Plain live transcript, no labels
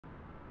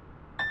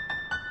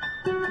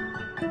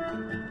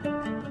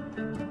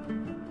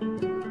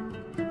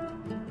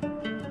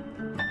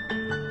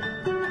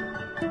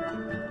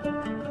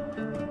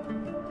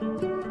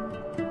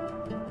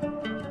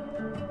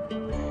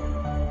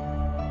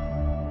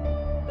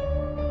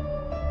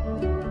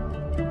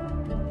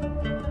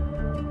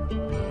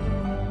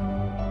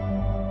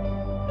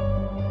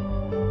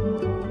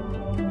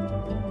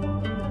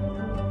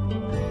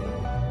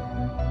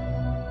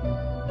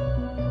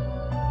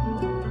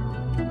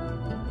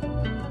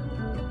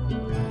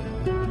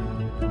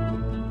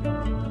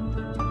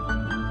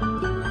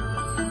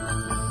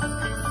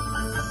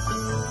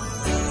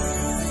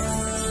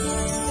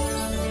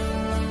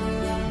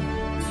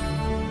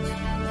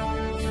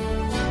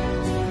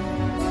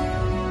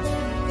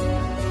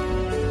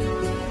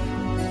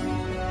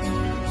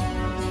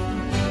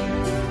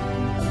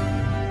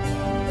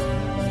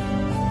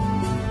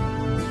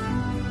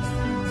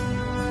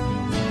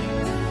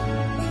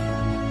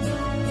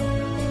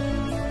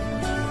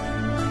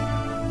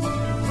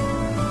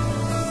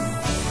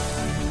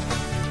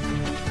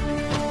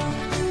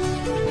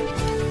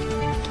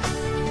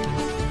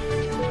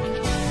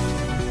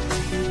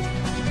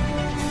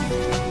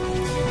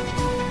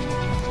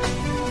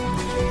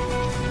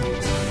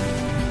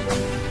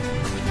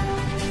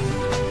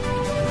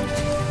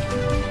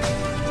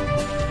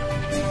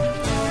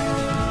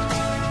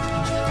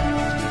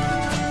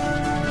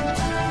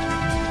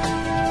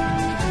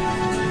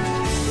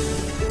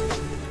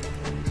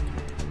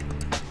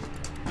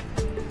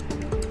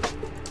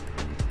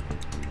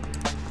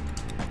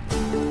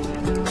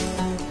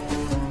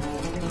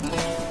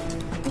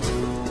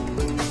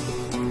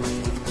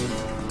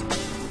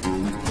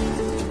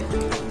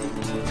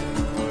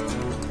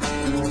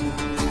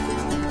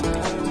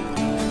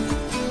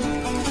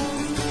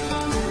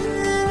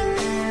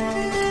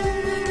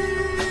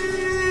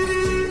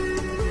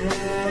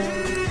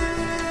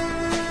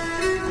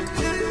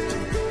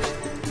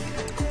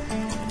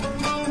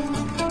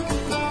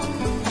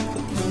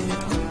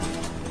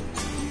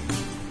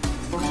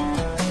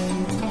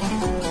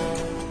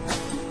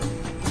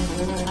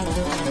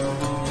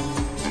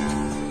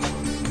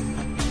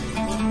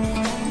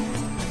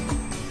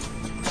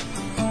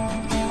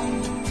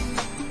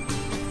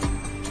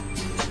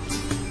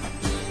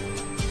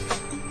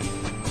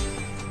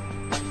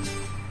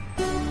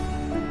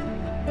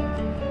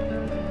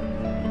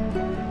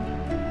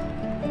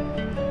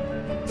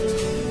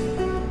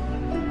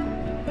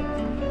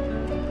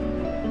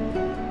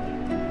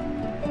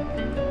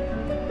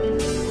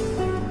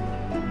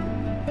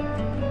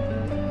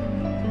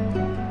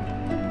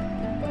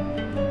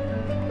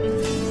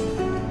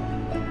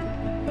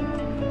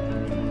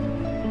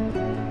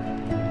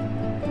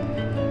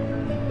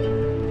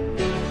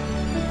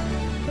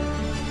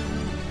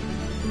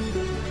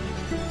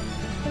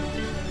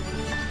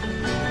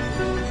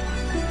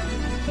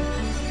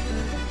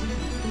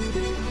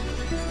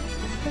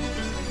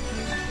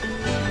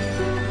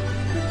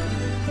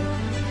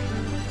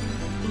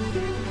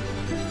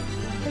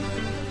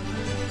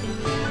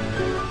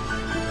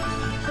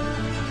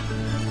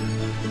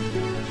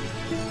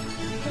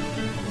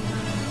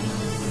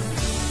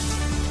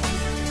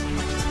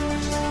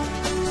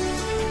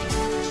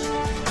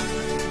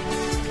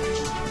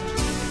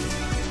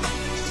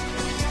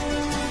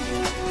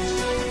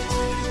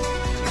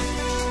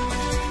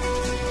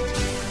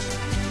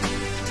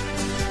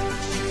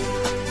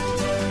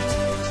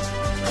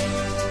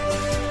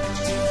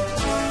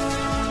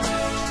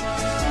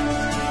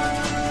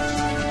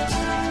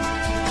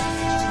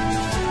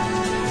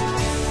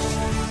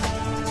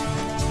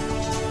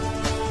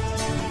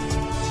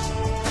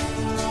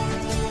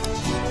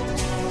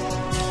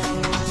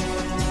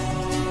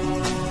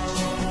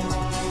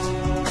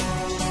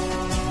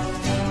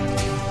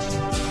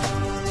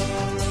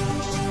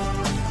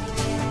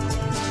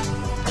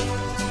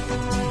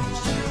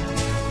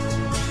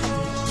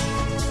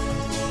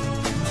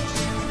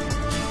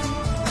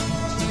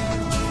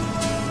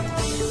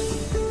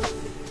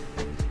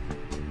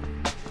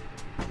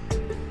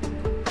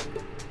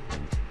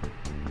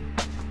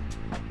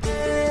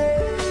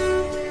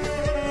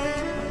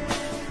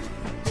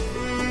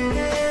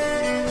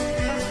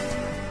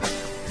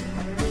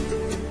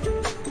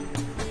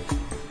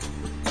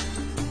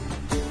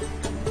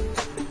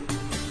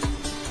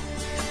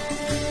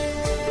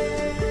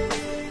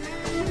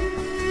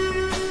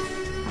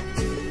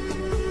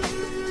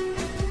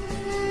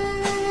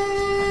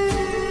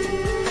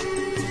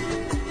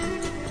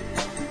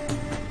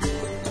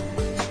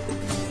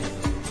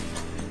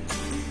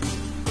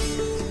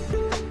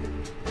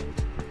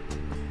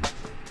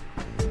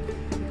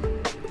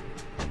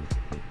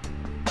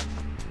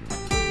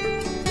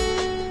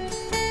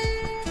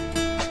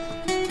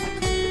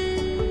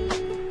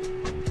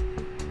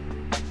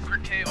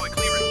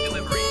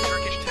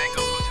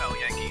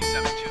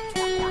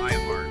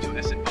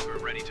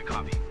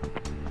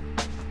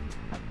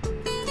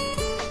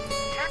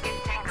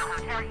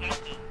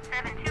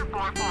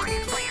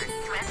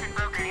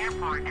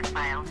Airport and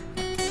filed.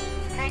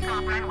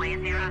 Takeoff runway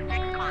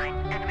 06 climb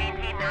and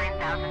maintain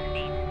 9,000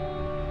 feet.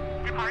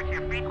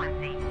 Departure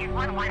frequency is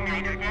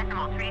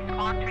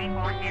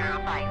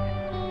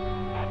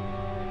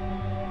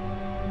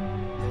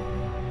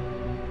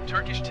 119.3/3405.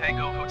 Turkish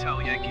Tango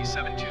Hotel Yankee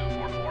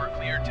 7244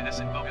 cleared to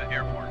Esenboğa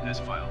Airport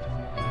as filed.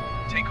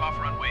 Takeoff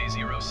runway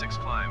 06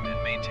 climb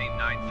and maintain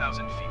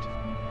 9,000 feet.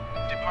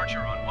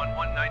 Departure on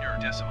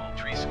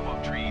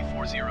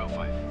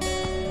 119.3/3405.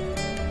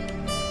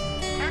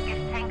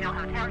 Turkish Tango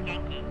Hotel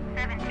Yankee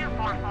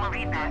 7244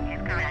 readback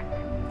is correct.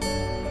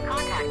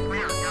 Contact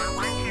ground on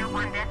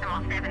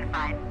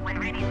 121.75 when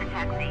ready to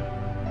taxi.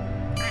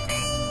 Good day.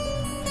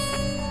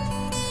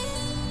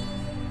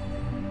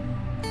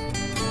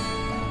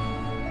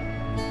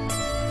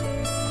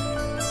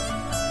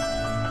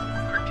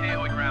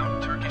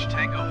 Ground, Turkish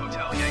Tango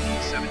Hotel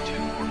Yankee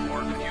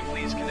 7244, could you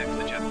please connect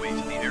the jetway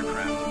to the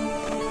aircraft?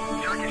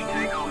 Turkish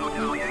Tango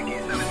Hotel Yankee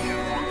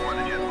 7244,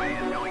 the jetway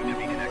is going to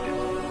be connected.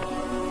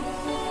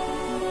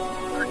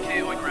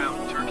 Turkish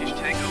Ground, Turkish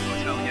Tango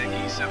Hotel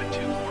Yankee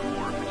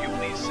 7244, could you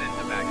please send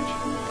the baggage?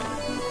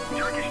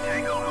 Turkish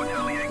Tango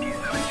Hotel Yankee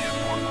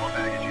 7244,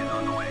 baggage is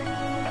on the way.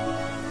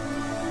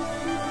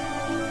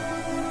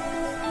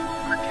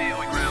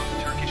 Turkish Ground,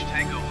 Turkish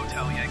Tango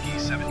Hotel Yankee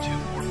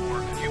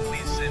 7244, could you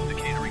please send the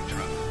catering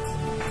truck?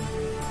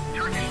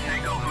 Turkish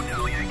Tango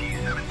Hotel Yankee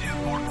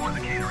 7244,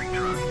 the catering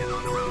truck is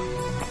on the road.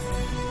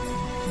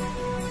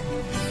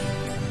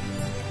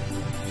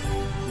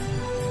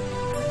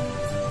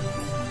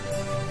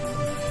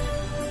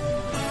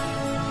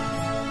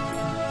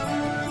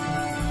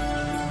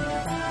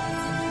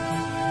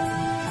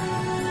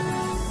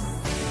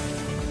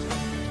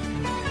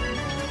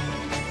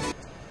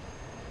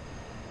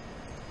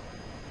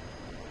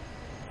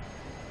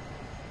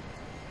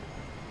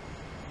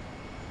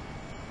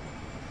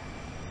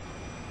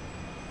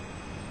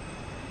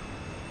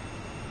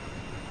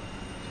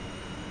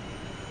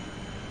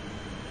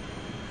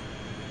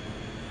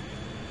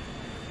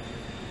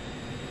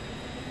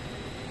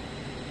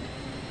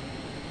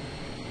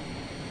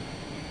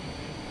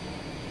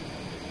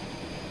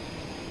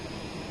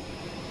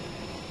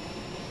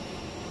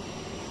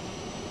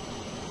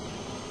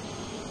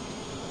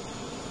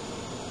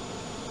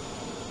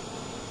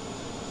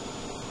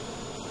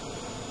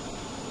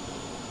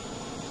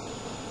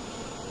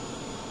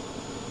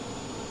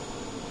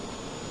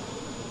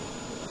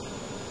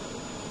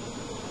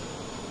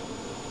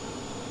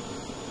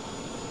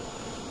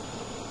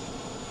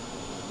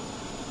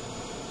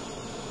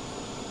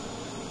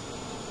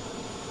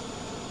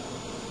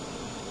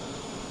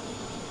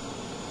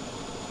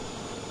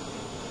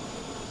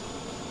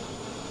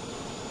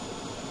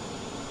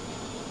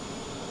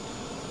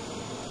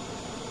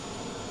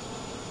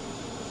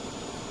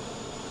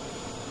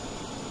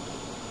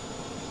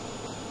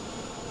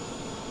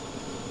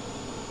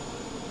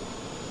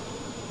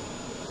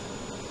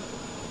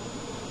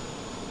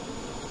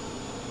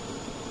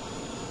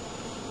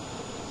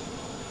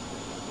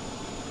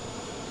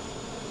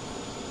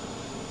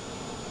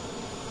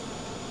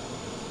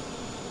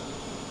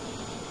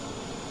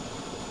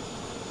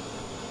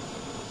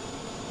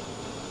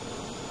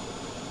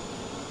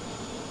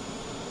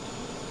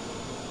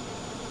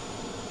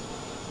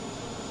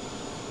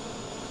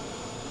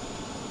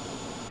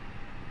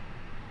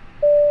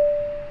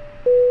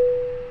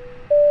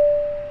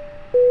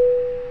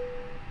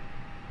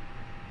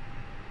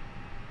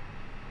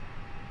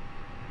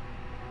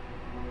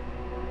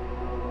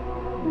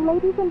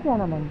 Ladies and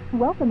gentlemen,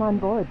 welcome on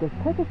board this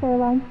Turkish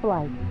Airlines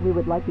flight. We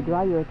would like to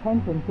draw your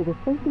attention to the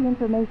safety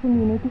information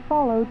you need to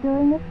follow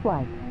during this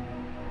flight.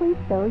 Please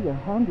stow your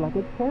hand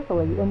luggage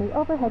carefully in the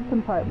overhead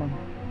compartment.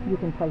 You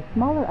can place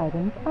smaller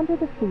items under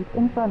the seat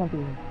in front of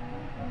you.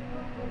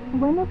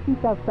 When the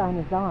seatbelt sign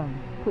is on,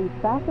 please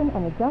fasten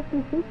and adjust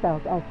your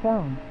seatbelt as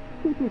shown.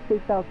 Keep your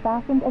seatbelt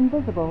fastened and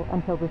visible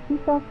until the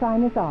seatbelt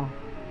sign is off.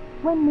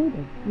 When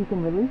needed, you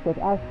can release it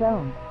as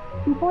shown.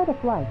 Before the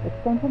flight,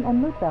 extension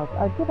and loop belts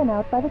are given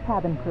out by the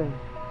cabin crew.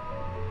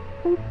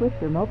 Please switch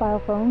your mobile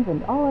phones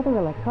and all other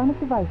electronic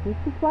devices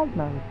to flight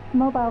mode.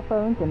 Mobile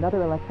phones and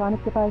other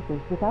electronic devices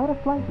without a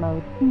flight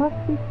mode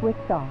must be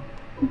switched off.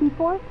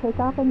 Before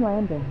takeoff and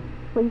landing,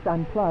 please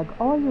unplug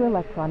all your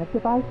electronic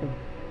devices.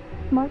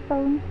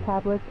 Smartphones,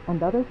 tablets,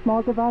 and other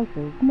small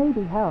devices may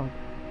be held,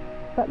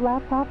 but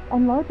laptops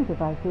and larger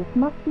devices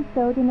must be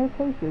stowed in their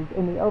cases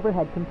in the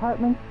overhead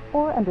compartment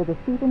or under the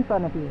seat in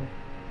front of you.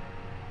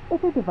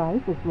 If your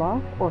device is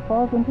lost or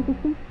falls into the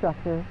seat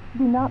structure,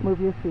 do not move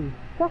your seat.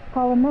 Just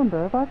call a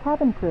member of our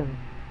cabin crew.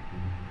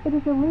 It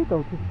is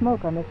illegal to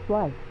smoke on this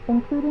flight,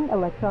 including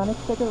electronic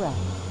cigarettes.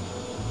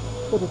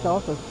 It is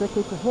also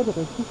strictly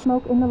prohibited to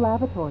smoke in the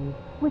lavatories,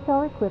 which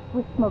are equipped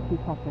with smoke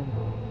detectors.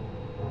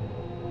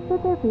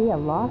 Should there be a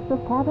loss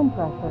of cabin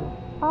pressure,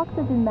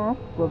 oxygen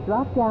masks will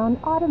drop down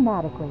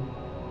automatically.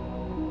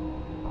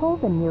 Pull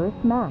the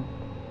nearest mask.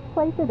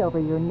 Place it over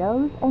your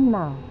nose and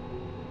mouth.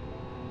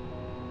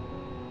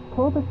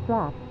 Pull the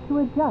strap to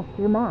adjust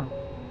your mask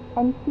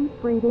and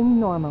keep breathing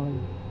normally.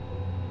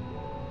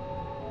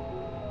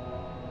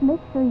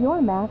 Make sure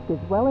your mask is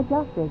well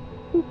adjusted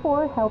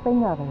before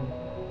helping others.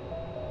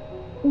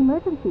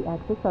 Emergency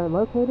exits are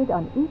located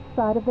on each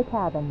side of the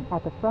cabin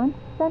at the front,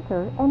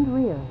 center, and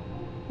rear.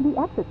 The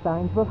exit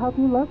signs will help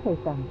you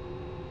locate them.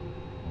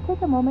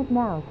 Take a moment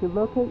now to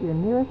locate your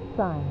nearest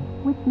sign,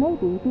 which may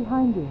be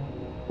behind you.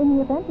 In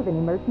the event of an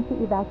emergency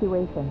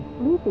evacuation,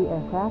 leave the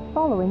aircraft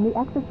following the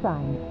exit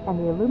signs and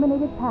the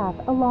illuminated path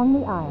along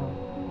the aisle.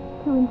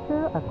 To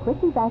ensure a quick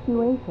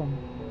evacuation,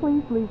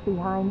 please leave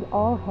behind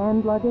all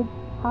hand luggage,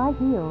 high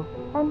heels,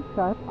 and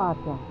sharp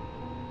objects.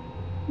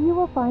 You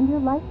will find your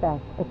life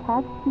vest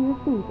attached to your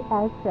seat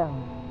as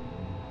shown.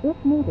 If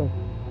needed,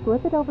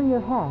 slip it over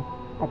your head,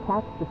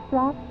 attach the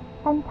strap,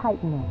 and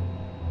tighten it.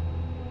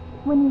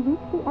 When you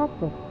reach the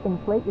exit,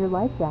 inflate your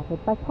life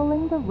jacket by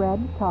pulling the red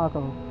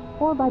toggle,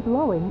 or by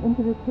blowing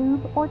into the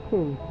tube or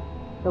tube.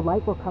 The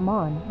light will come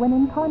on when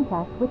in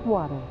contact with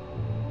water.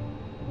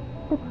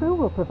 The crew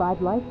will provide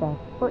life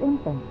vests for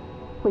infants.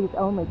 Please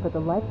only put the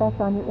life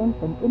vest on your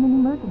infant in an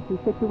emergency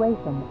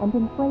situation and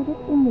inflate it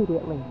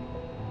immediately.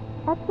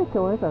 Exit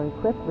doors are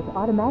equipped with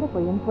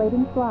automatically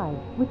inflating slides,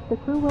 which the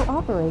crew will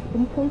operate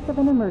in case of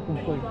an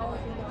emergency.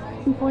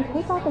 Before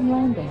takeoff and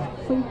landing,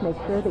 please make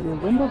sure that your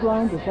window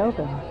blind is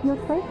open, your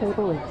tray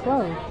table is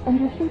closed, and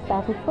your seat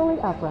back is fully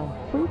upright.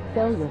 Please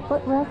stow your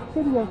footrest,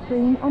 video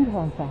screen, and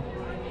handset.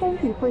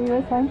 Thank you for your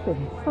attention.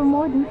 For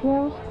more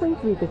details, please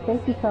read the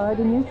safety card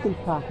in your seat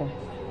pocket.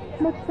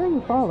 Make sure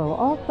you follow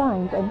all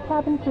signs and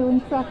cabin crew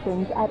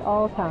instructions at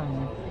all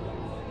times.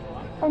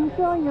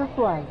 Enjoy your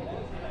flight.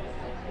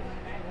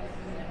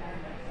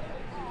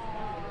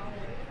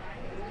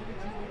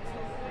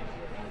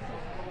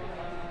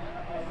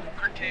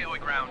 KOA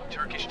ground,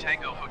 Turkish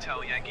Tango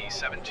Hotel Yankee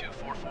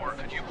 7244.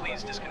 Could you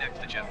please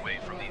disconnect the jetway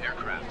from the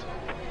aircraft?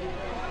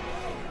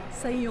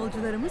 Sayın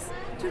yolcularımız,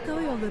 Türk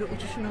Hava Yolları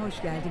uçuşuna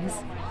hoş geldiniz.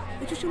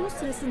 Uçuşumuz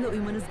sırasında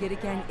uymanız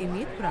gereken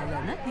emniyet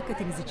kurallarına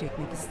dikkatinizi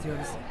çekmek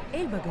istiyoruz.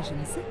 El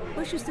bagajınızı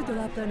başüstü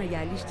dolaplarına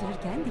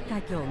yerleştirirken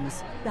dikkatli olunuz.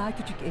 Daha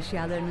küçük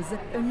eşyalarınızı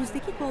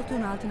önünüzdeki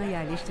koltuğun altına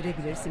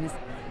yerleştirebilirsiniz.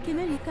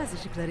 Kemer ikaz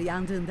ışıkları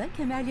yandığında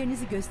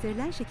kemerlerinizi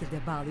gösterilen şekilde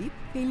bağlayıp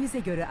belinize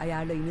göre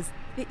ayarlayınız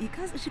ve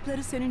ikaz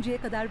ışıkları sönünceye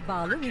kadar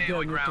bağlı ve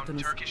görünür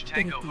tutunuz.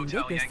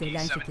 Gerektiğinde gösterilen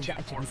şekilde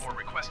açınız.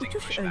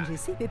 Uçuş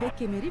öncesi bebek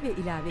kemeri ve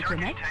ilave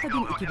kemer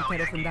kabin ekibi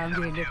tarafından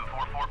verilir.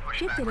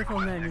 Cep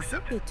telefonlarınızı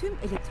ve tüm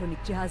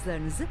elektronik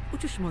cihazlarınızı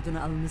uçuş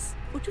moduna alınız.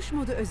 Uçuş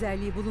modu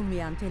özelliği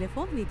bulunmayan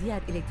telefon ve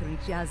diğer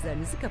elektronik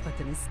cihazlarınızı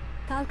kapatınız.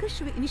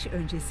 Kalkış ve iniş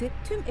öncesi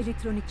tüm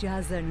elektronik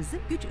cihazlarınızı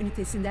güç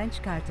ünitesinden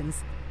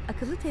çıkartınız.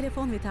 Akıllı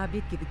telefon ve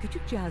tablet gibi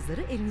küçük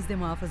cihazları elinizde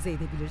muhafaza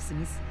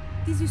edebilirsiniz.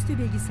 Dizüstü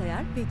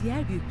bilgisayar ve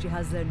diğer büyük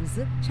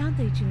cihazlarınızı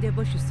çanta içinde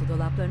başüstü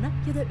dolaplarına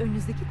ya da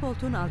önünüzdeki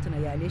koltuğun altına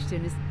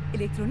yerleştiriniz.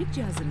 Elektronik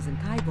cihazınızın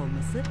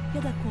kaybolması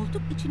ya da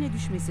koltuk içine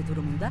düşmesi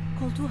durumunda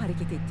koltuğu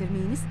hareket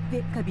ettirmeyiniz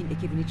ve kabin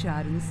ekibini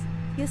çağırınız.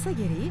 Yasa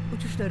gereği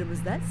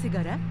uçuşlarımızda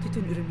sigara,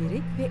 tütün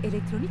ürünleri ve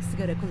elektronik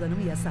sigara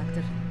kullanımı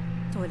yasaktır.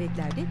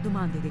 Tuvaletlerde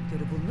duman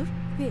dedektörü bulunur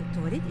ve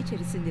tuvalet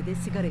içerisinde de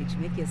sigara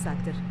içmek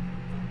yasaktır.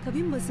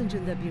 Kabin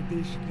basıncında bir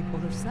değişiklik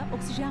olursa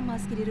oksijen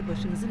maskeleri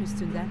başınızın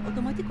üstünden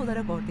otomatik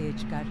olarak ortaya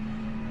çıkar.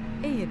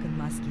 En yakın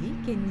maskeyi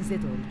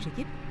kendinize doğru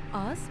çekip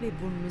ağız ve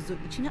burnunuzu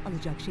içine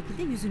alacak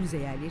şekilde yüzünüze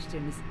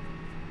yerleştiriniz.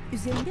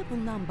 Üzerinde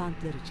bulunan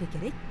bantları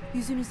çekerek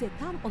yüzünüze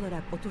tam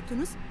olarak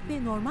oturtunuz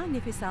ve normal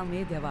nefes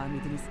almaya devam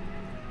ediniz.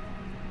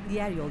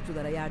 Diğer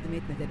yolculara yardım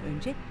etmeden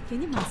önce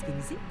kendi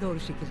maskenizi doğru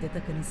şekilde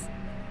takınız.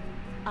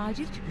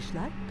 Acil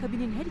çıkışlar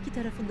kabinin her iki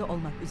tarafında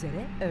olmak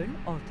üzere ön,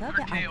 orta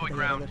ve arkada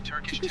yer alır.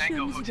 Çıkış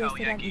yönünüzü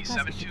gösteren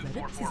ikaz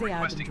ışıkları size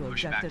yardımcı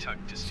olacaktır.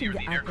 Şimdi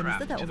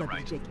arkanızda da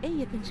olabilecek en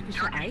yakın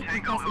çıkışa ait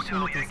ikaz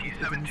ışığını tespit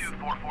ediniz.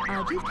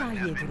 Acil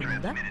tahliye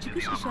durumunda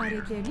çıkış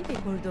işaretlerini ve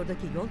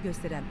koridordaki yol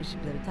gösteren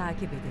ışıkları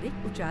takip ederek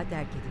uçağı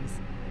terk ediniz.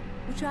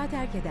 Uçağı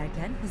terk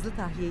ederken hızlı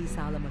tahliyeyi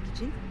sağlamak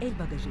için el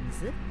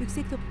bagajınızı,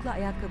 yüksek topuklu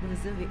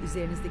ayakkabınızı ve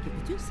üzerinizdeki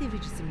bütün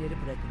sivri cisimleri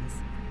bırakınız.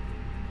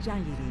 Can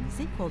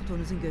yeleğinizi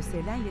koltuğunuzun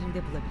gösterilen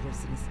yerinde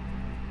bulabilirsiniz.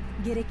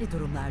 Gerekli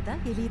durumlarda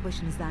yeleği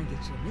başınızdan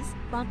geçiriniz,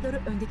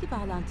 bantları öndeki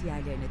bağlantı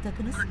yerlerine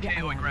takınız ve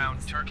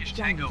ayarlayınız.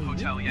 Can yeleğini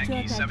uçağı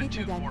terk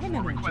etmeden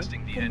hemen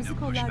önce kırmızı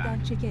kollardan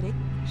çekerek,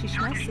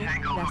 şişmezse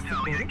lastik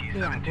boru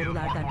veya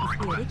borulardan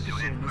üfleyerek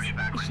şişiriniz.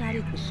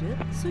 İşaret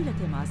ışığı suyla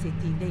temas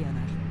ettiğinde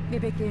yanar.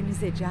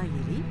 Bebeklerinize can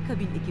yeleği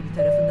kabin ekibi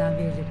tarafından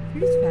verilir.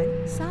 Lütfen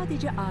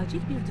sadece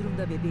acil bir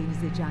durumda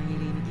bebeğinize can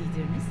yeleğini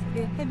giydiriniz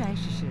ve hemen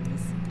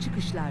şişiriniz.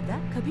 Çıkışlarda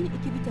kabin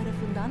ekibi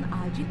tarafından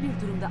acil bir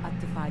durumda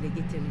aktif hale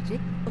getirilecek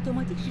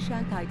otomatik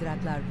şişen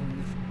kaydıraklar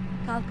bulunur.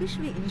 Kalkış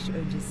ve iniş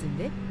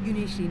öncesinde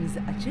güneşliğinizi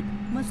açık,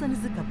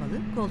 masanızı kapalı,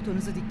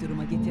 koltuğunuzu dik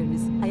duruma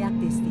getiriniz. Ayak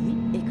desteği,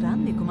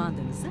 ekran ve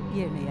kumandanızı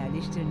yerine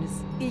yerleştiriniz.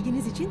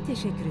 İlginiz için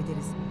teşekkür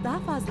ederiz. Daha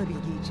fazla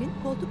bilgi için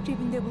koltuk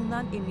cebinde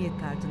bulunan emniyet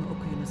kartını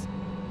okuyunuz.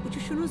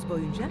 Uçuşunuz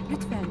boyunca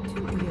lütfen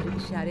tüm uyarı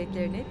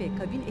işaretlerine ve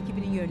kabin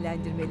ekibinin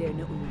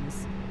yönlendirmelerine uyunuz.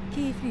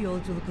 Keyifli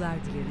yolculuklar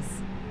dileriz.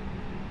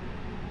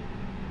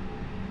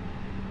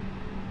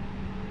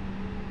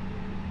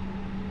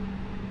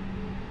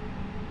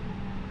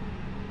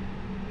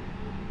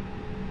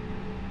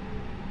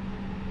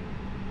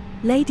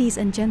 Ladies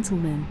and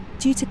gentlemen,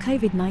 due to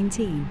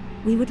COVID-19,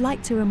 We would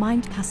like to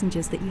remind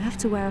passengers that you have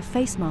to wear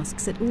face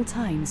masks at all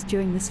times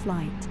during this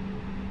flight.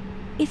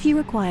 If you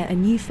require a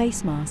new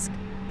face mask,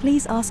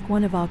 please ask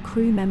one of our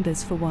crew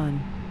members for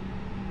one.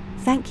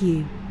 Thank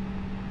you.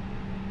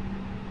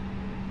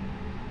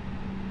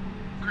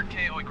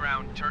 KOI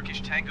ground,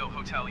 Turkish Tango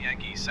Hotel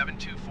Yankee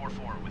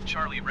 7244 with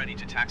Charlie ready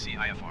to taxi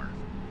IFR.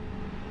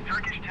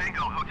 Turkish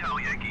Tango Hotel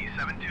Yankee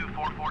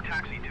 7244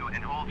 taxi to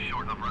and hold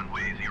short of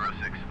runway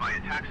 06 via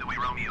taxiway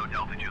Romeo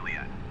Delta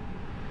Juliet.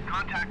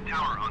 Contact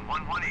tower on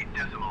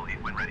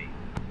 118.8 when ready.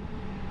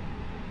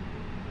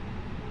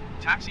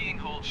 Taxiing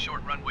hold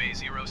short runway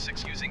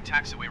 06 using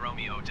taxiway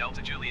Romeo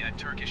Delta Juliet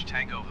Turkish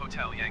Tango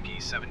Hotel Yankee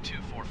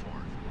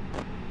 7244.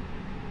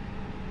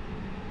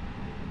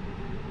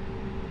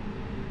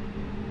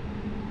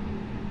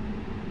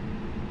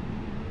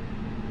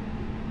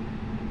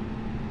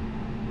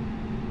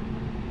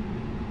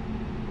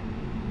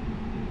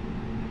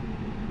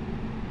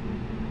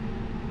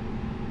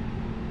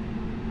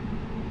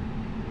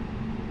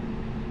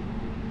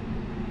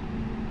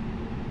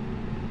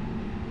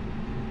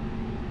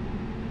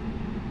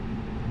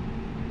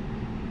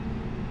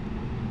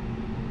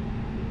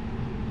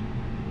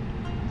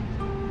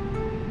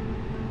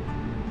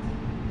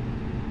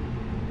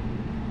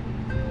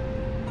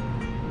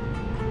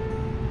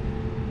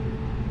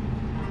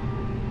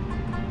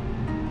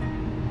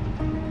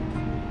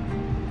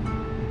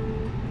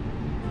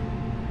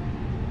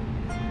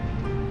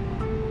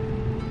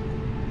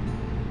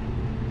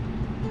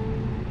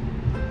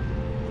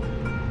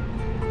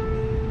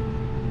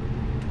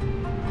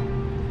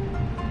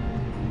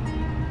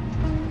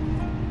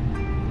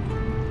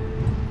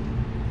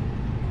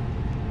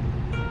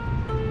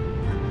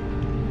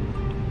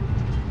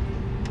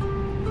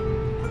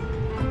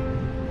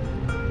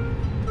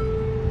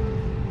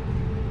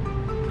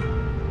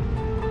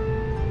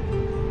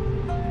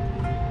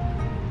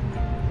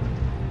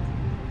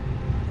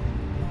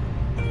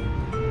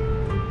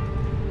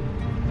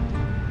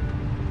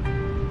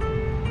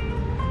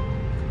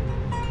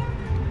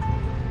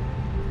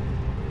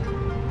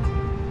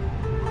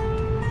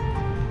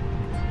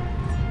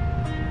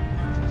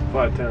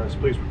 Flight attendants,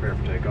 please prepare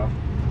for takeoff.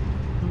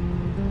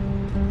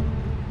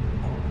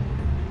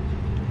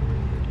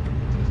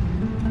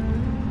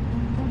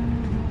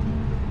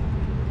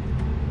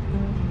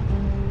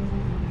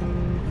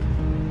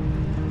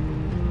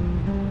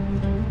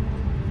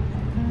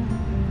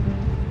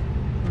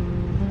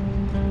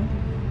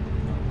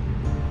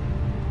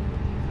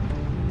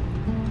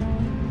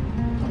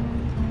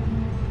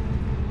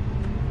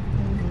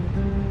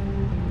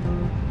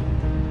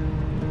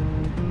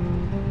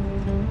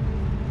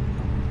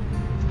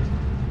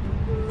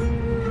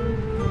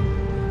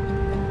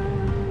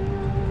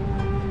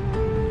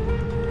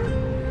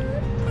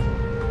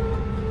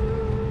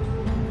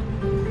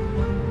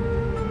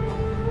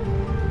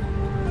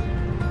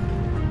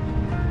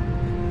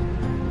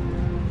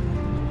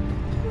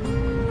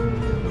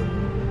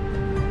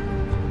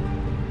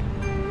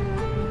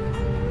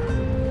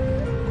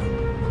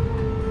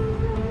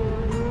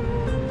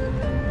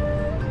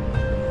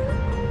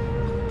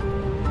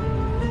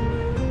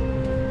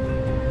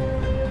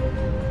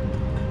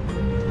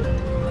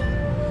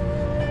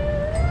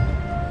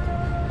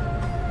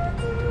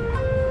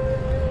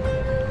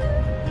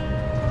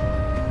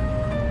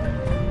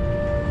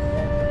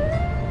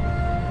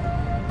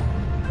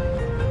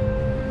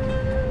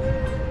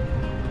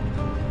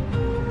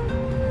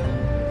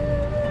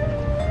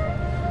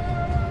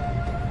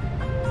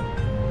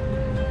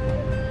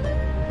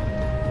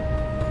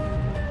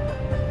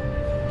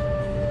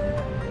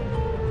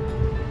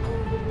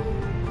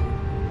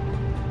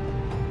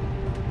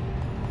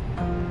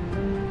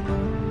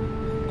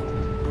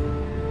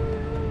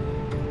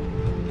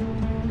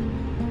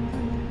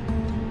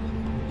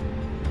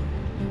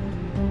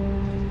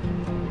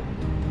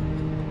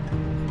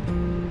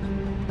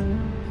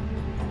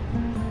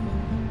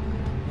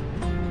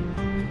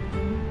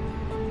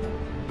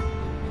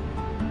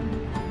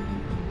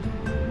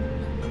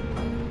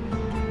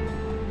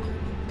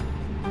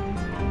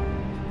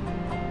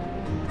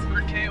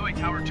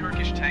 Tower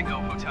Turkish Tango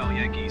Hotel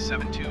Yankee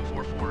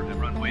 7244 at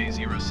runway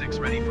 06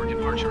 ready for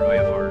departure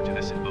IFR to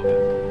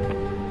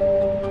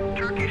Esenboğa.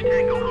 Turkish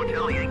Tango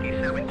Hotel Yankee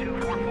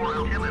 7244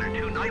 altimeter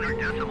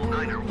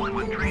 29.9er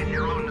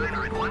 1130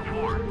 at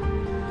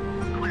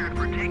 14. Cleared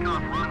for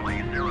takeoff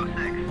runway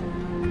 06.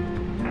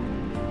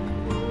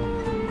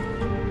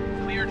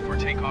 Cleared for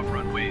takeoff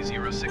runway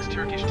 06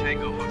 Turkish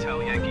Tango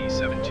Hotel Yankee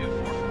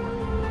 7244.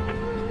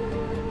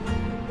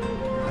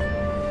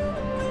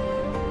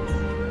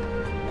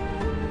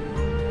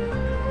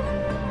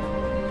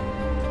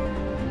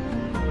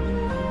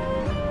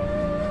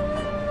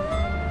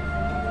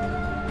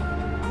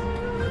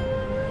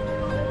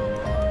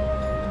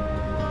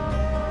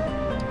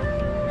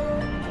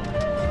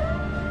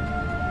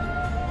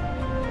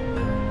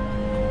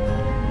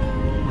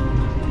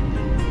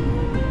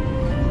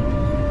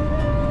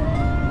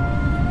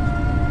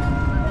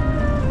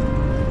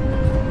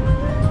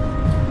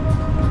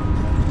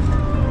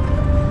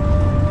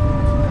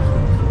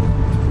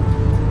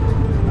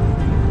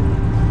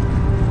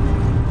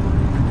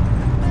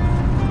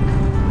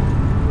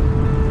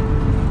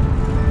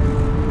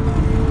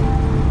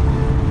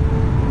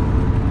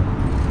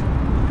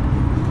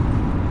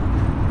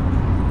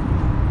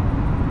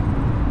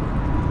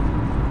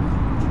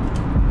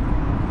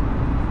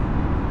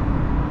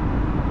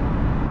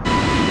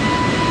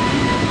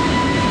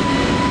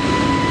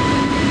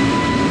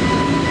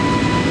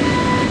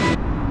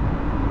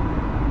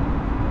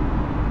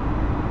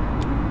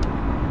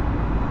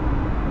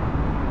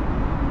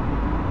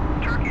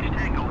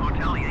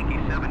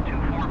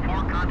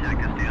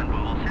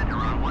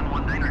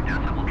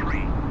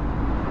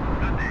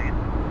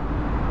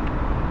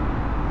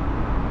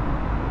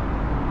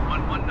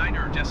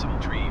 decimal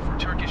tree for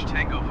Turkish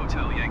Tango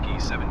Hotel Yankee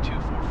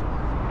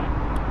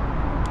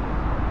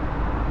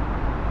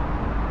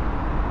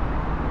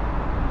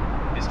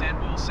 7244.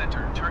 Istanbul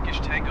Center, Turkish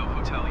Tango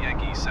Hotel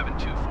Yankee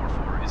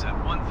 7244 is at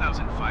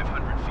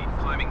 1,500 feet,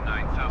 climbing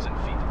 9,000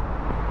 feet.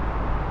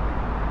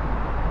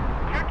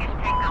 Turkish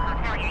Tango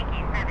Hotel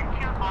Yankee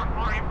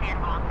 7244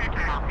 Istanbul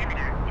Center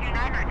altimeter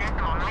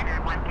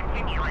 29.91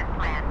 continue as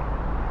planned.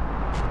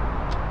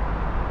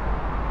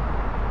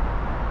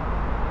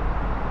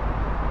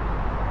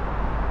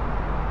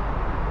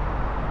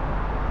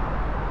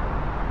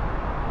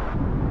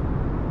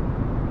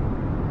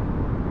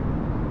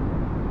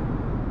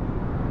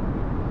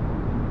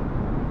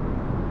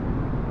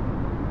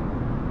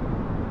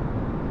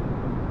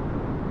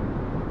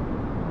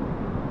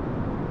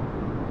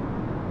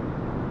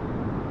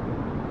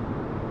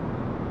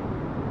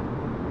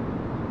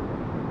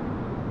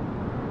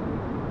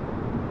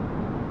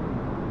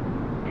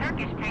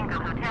 Turkish Tango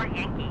Hotel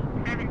Yankee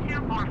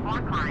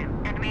 7244 climb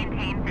and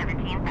maintain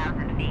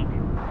 17,000 feet.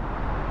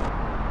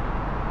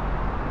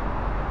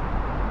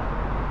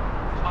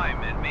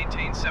 Climb and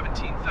maintain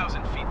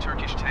 17,000 feet,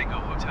 Turkish Tango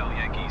Hotel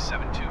Yankee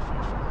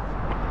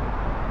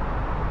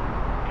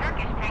 7244.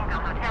 Turkish Tango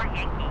Hotel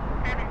Yankee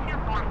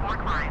 7244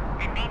 climb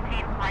and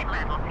maintain flight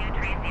level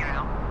 230.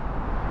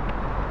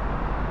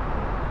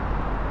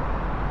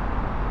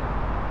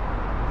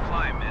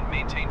 Climb and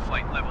maintain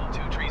flight level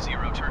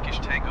 230, Turkish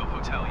Tango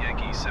Hotel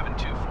Yankee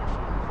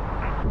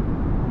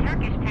 7244.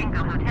 Turkish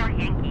Tango Hotel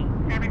Yankee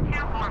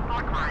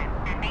 7244 climb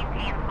and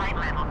maintain flight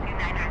level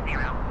 290.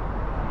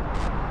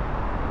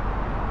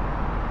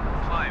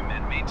 Climb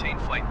and maintain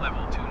flight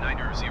level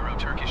 290,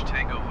 Turkish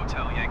Tango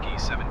Hotel Yankee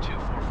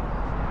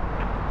 7244.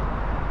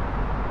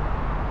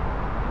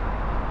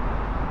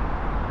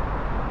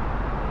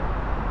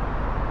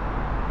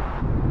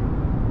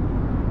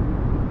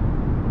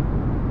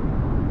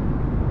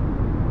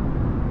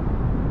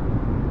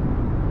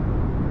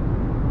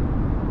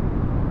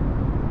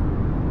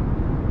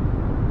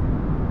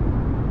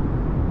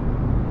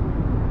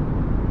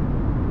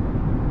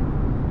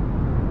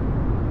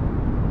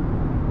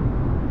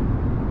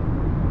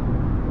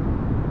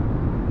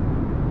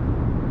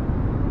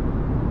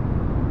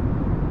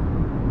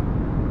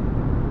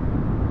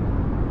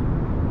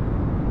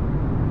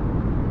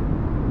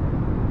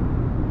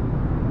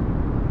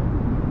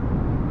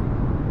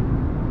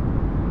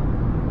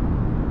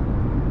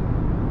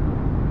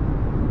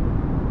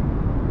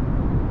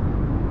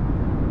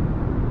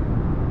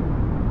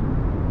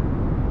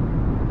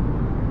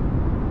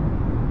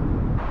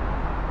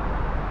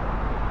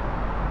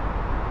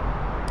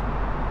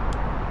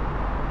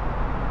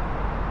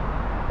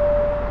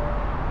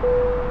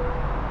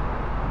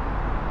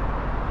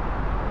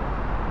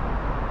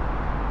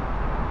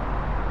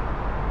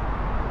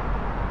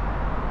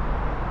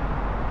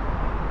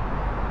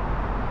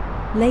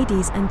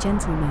 Ladies and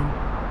gentlemen,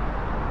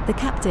 the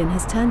captain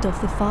has turned off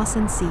the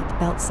fasten seat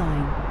belt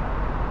sign.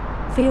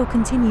 For your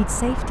continued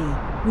safety,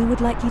 we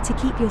would like you to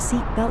keep your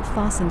seat belt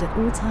fastened at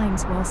all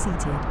times while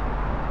seated.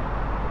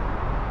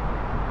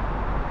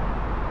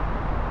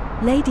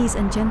 Ladies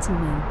and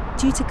gentlemen,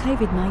 due to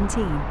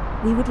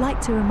COVID-19, we would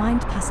like to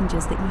remind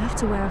passengers that you have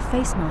to wear a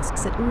face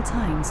masks at all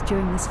times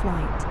during this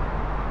flight.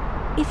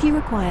 If you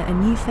require a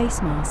new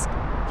face mask,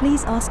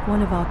 please ask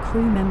one of our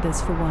crew members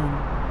for one.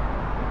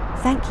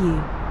 Thank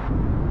you.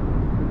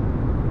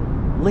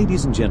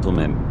 Ladies and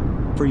gentlemen,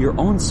 for your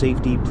own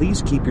safety,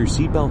 please keep your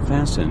seatbelt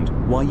fastened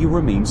while you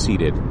remain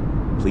seated.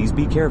 Please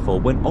be careful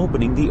when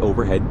opening the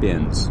overhead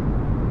bins.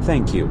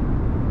 Thank you.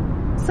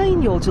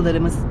 Sayın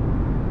yolcularımız,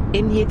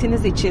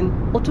 emniyetiniz için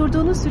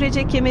oturduğunuz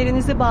sürece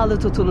kemerinizi bağlı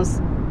tutunuz.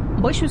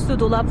 Başüstü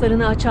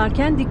dolaplarını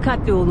açarken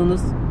dikkatli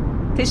olunuz.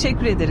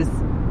 Teşekkür ederiz.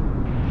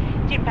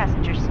 Dear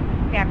passengers,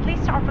 we are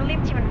pleased to offer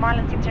limited and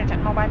wireless internet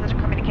and mobile data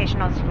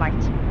communication on this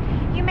flight.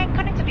 You may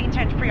connect to the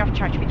internet free of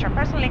charge with your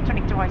personal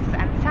electronic devices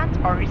and send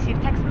or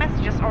receive text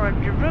messages over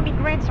the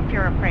roaming rates of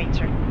your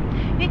operator.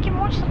 You can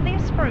watch the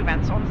live sport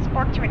events on the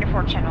Sport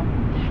 24 channel.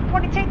 For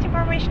detailed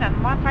information on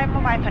Wi-Fi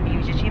mobile phone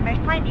usage, you may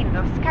find in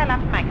the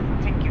Skylab magazine.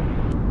 Thank you.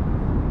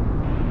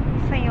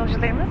 Sayın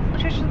yolcularımız,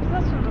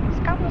 uçuşumuza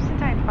sunduğumuz kablosuz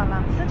internet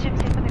bağlantısı, cep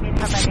telefonu veri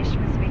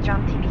haberleşmesi ve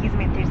Can TV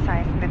hizmetleri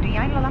sayesinde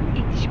dünyayla olan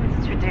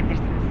iletişiminizi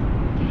sürdürebilirsiniz.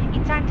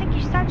 İnternete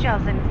kişisel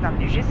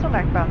cihazlarınızdan ücretsiz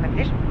olarak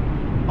bağlanabilir,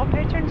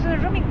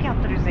 operatörünüzün roaming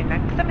fiyatları üzerinden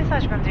kısa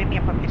mesaj gönderimi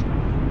yapabilirsiniz.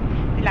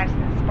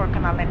 Dilerseniz spor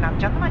kanallarından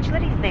canlı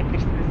maçları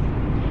izleyebilirsiniz.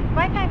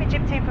 Wi-Fi ve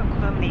cep telefonu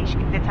kullanımına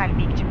ilişkin detaylı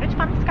bilgi için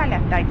lütfen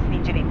Skylab dergisini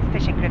inceleyiniz.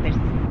 Teşekkür ederiz.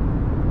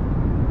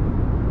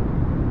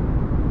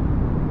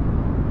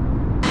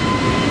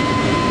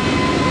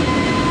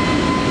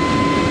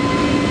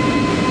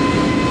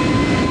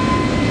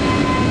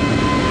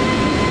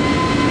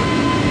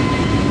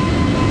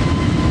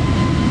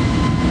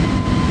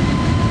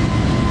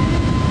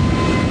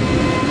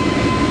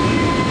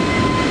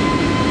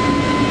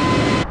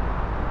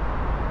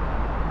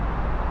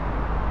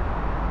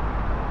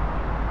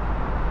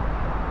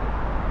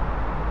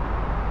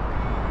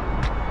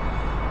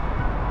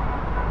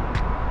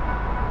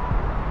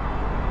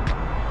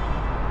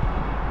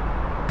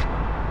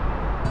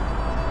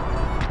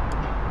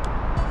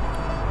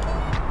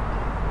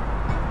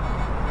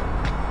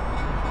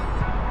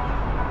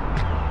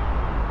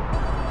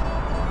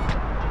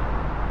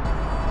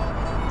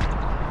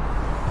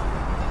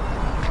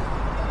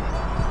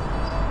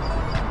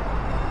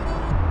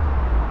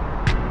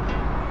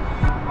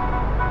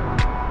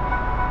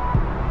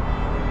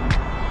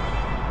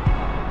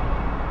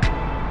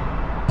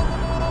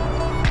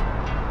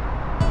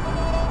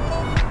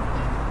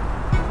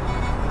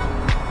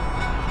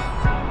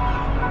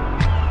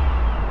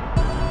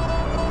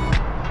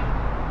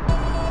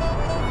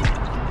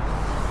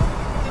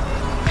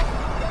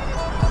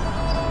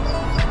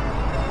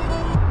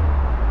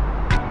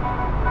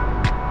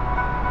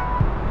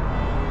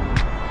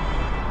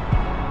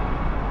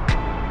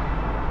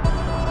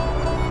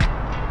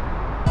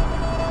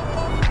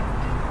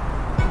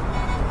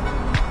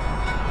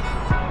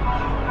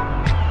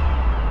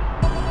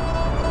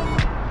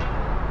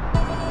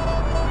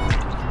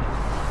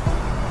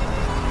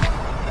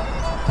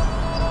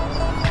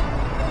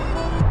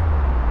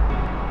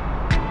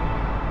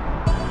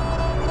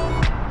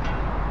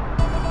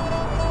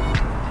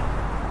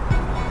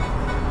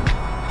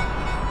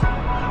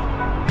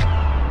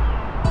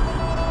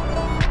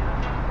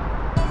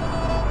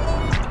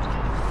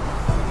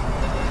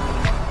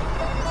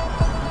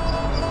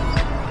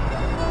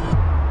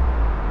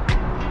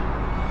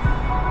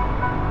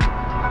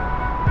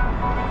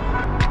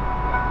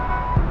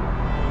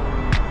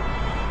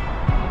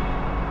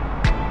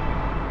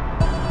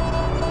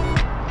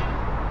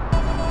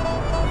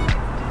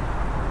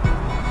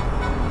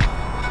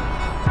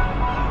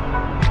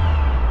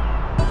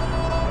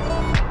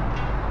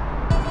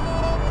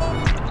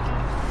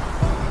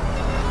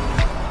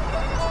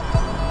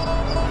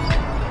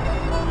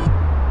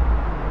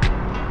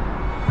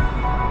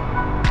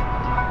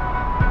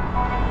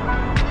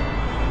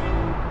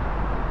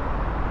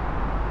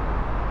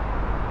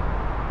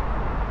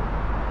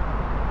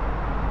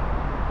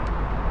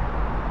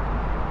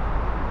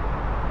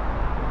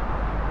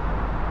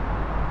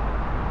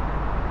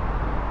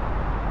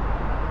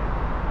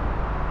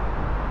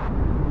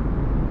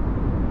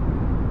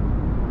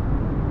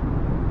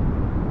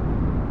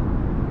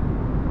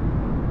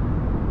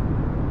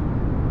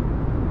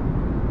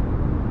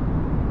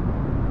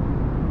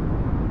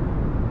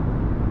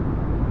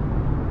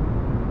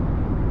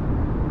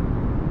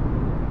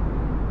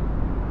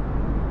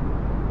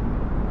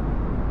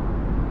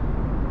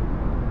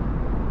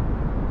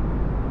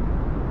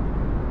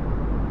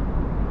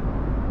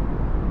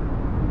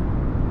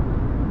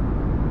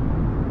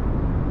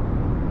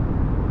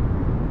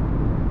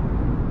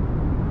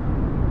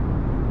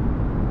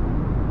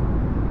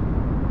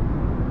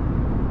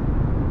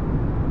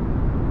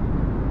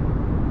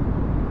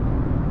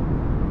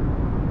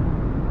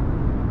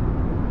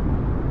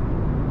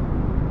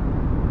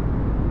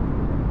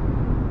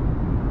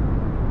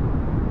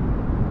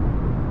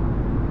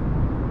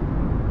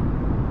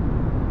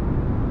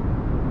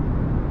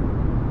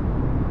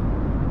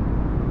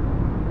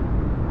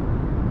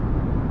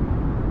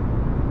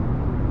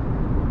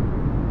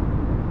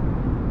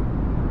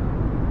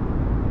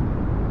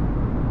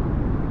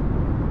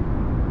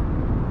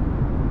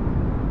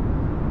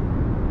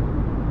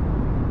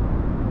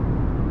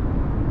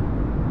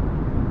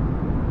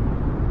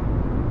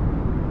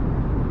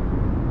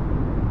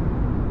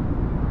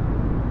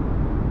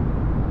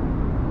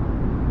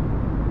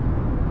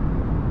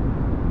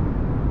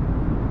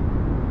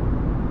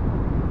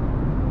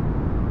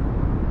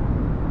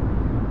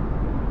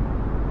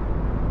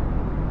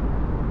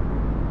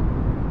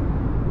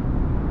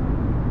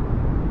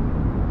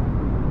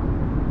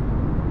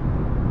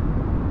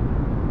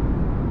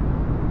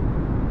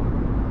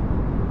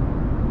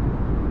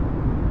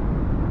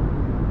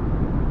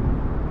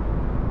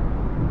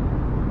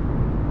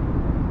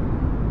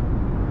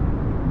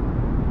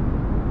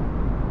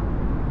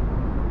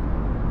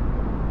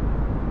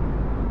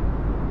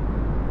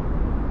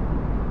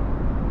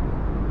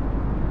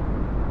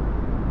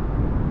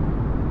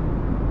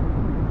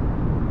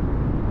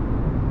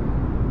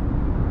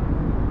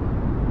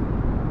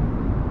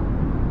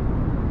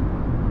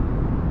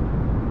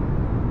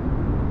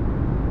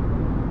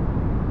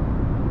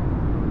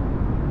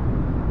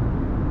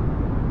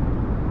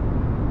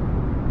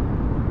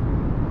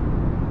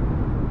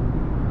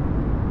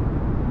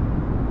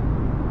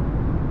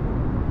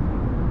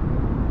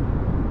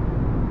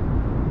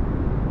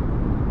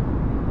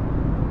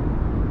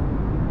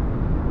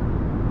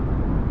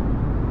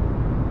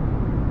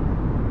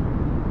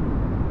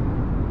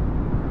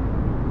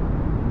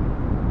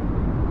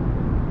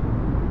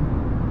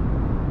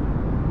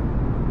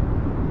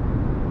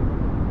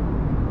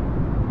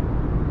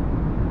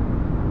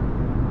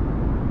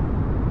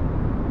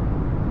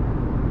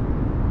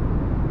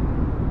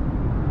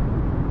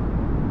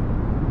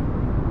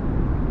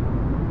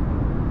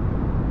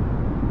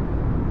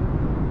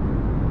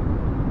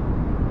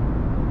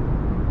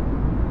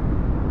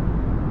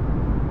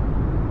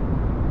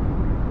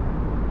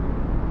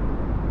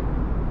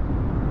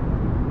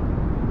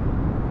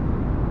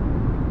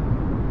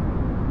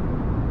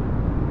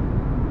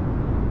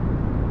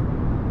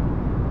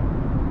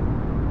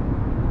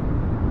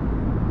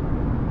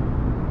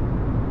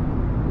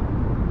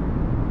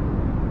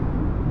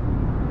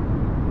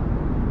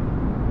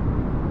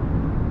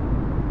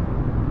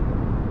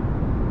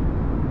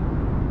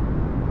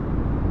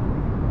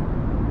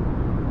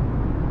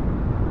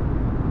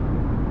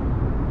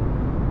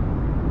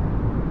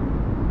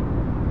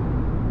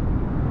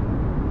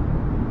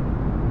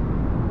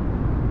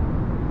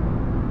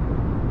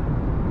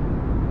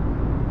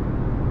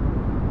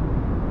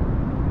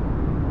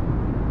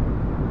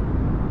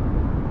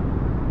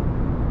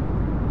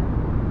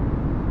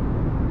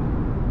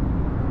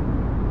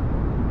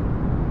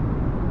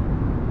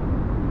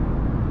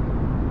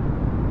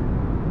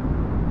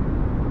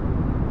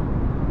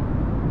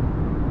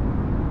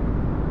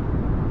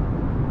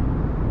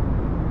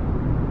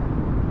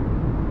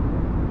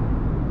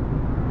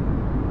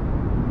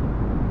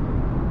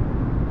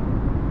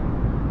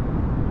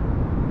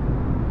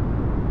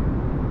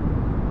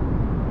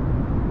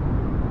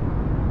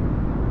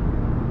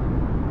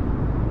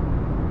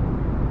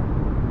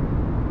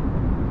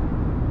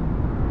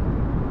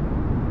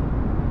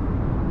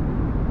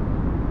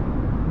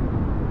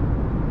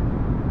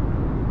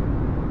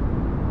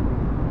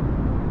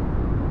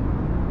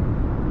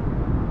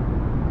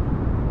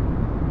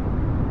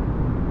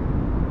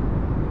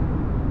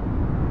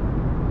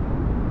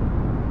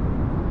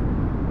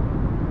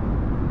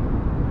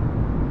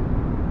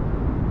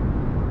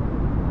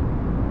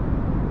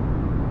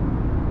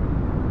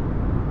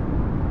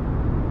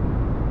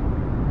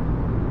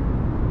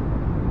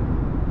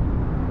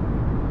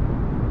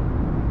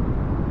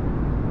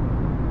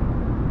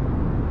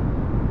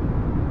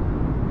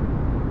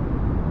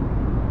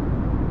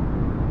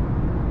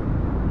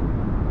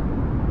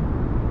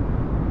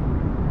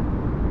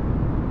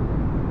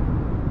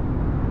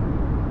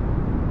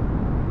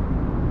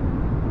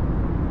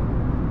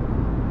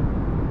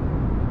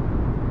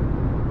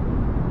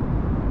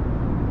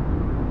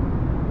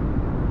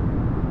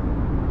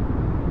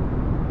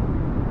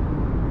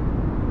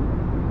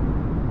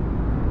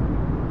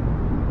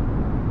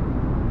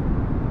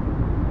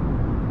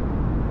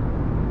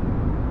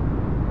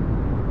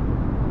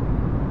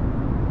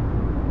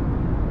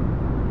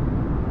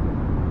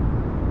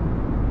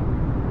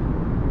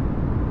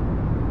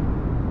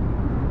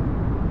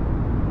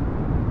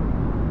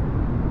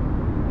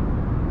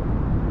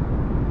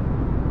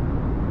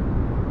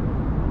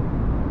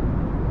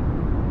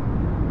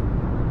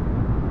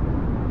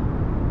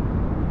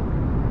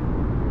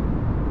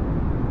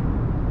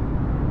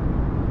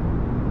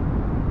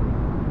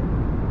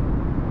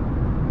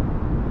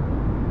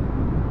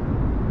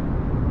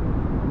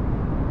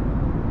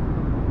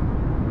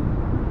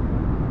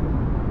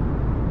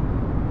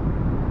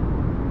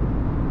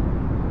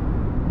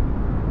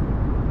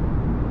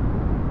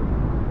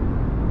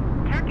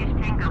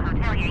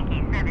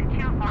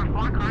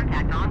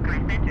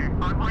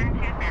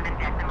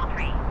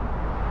 127.3.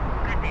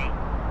 Good day.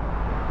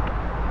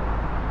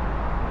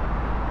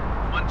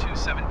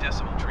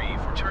 127.3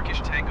 for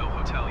Turkish Tango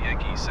Hotel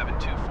Yankee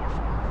 7244.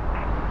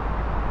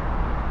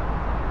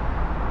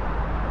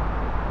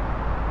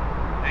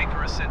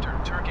 Ankara Center,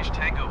 Turkish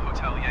Tango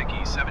Hotel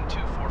Yankee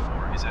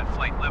 7244 is at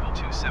flight level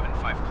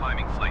 275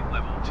 climbing flight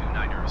level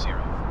 290.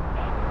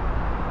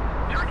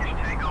 Turkish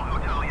Tango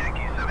Hotel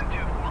Yankee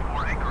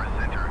 7244 Ankara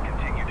Center,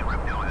 continue to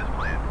Repno as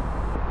planned.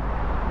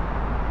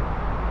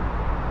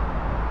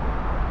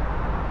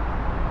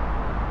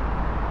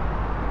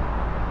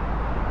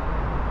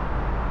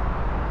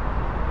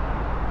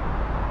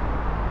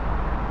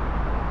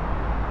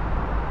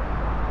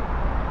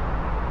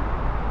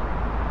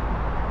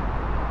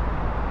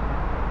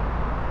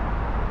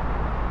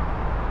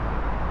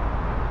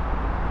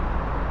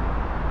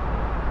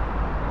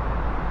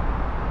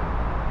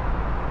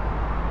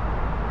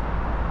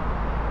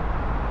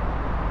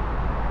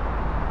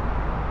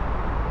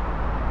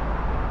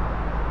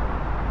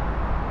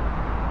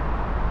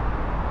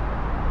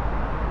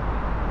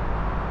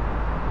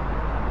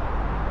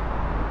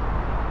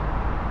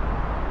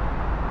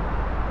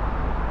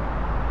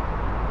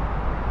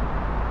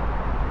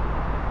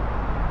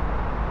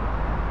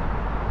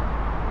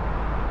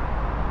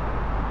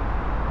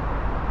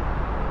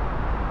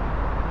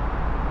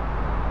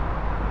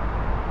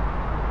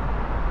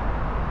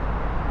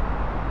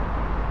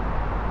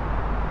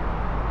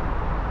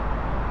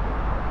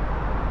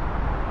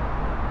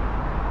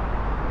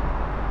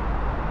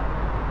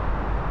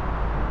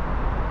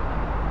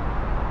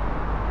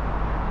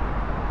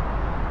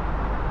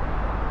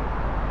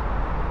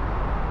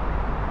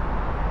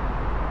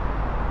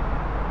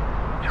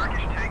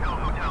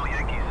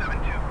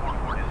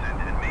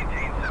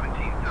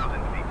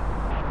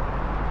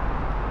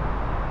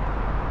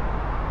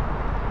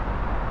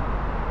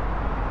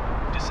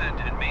 Descend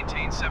and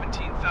maintain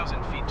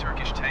 17,000 feet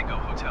Turkish Tango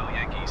Hotel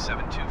Yankee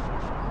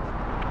 7244.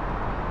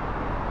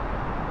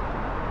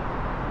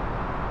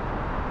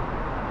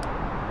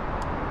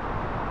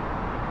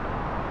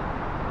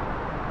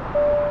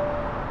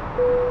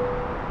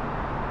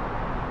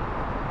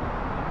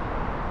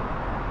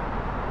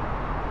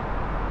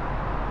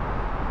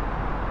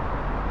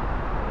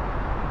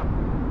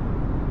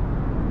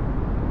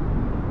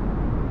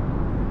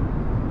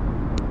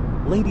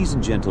 Ladies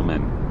and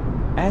gentlemen,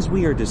 as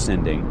we are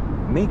descending,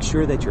 make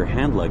sure that your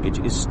hand luggage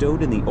is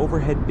stowed in the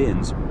overhead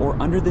bins or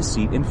under the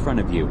seat in front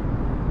of you.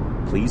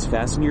 Please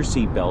fasten your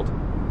seatbelt,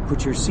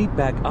 put your seat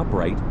back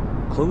upright,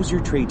 close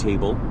your tray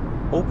table,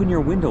 open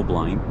your window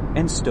blind,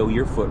 and stow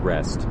your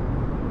footrest.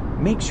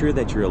 Make sure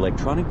that your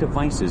electronic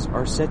devices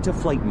are set to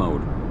flight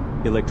mode.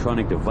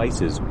 Electronic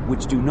devices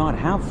which do not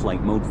have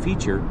flight mode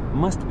feature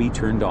must be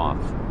turned off.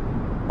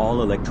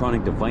 All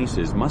electronic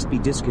devices must be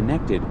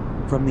disconnected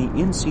from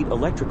the in-seat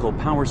electrical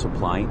power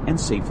supply and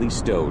safely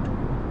stowed.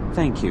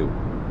 Thank you.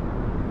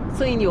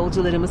 Sayın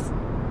yolcularımız,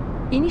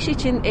 iniş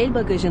için el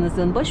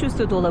bagajınızın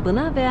başüstü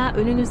dolabına veya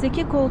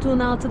önünüzdeki koltuğun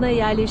altına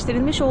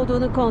yerleştirilmiş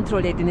olduğunu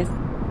kontrol ediniz.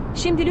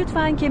 Şimdi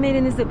lütfen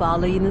kemerinizi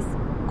bağlayınız,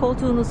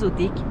 koltuğunuzu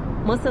dik,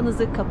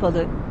 masanızı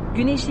kapalı,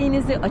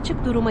 güneşliğinizi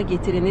açık duruma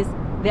getiriniz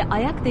ve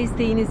ayak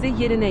desteğinizi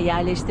yerine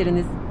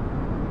yerleştiriniz.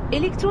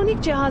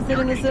 Elektronik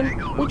cihazlarınızın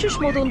uçuş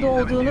modunda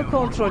olduğunu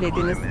kontrol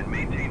ediniz.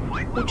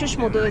 Uçuş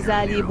modu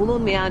özelliği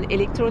bulunmayan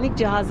elektronik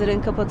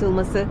cihazların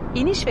kapatılması,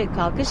 iniş ve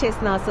kalkış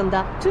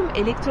esnasında tüm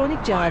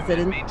elektronik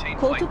cihazların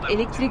koltuk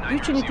elektrik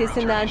güç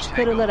ünitesinden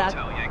çıkarılarak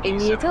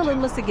emniyete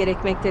alınması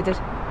gerekmektedir.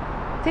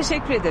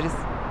 Teşekkür ederiz.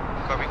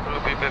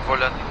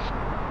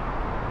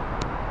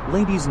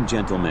 Ladies and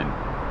gentlemen,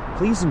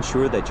 please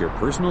ensure that your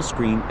personal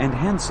screen and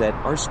handset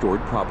are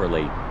stored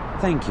properly.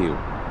 Thank you.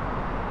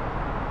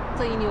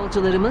 Sayın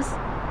yolcularımız,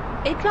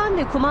 ekran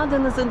ve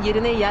kumandanızın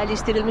yerine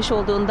yerleştirilmiş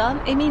olduğundan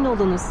emin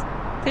olunuz.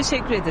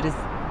 Teşekkür ederiz.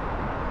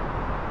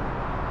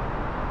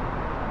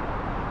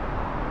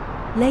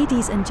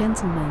 Ladies and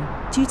gentlemen,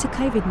 due to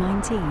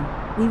COVID-19,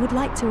 we would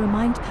like to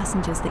remind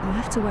passengers that you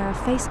have to wear a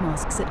face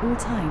masks at all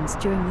times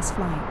during this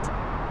flight.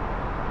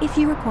 If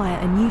you require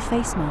a new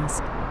face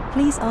mask,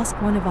 please ask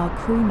one of our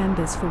crew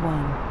members for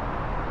one.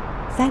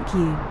 Thank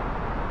you.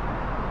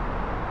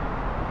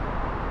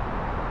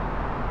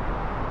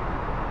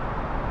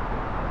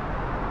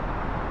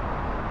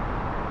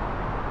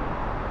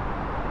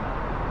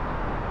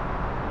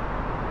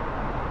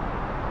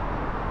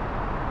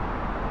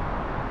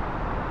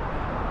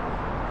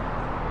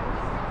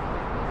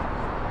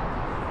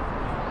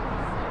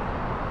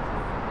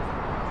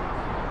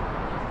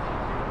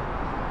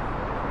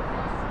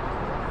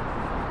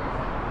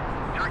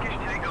 Turkish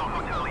Tango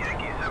Hotel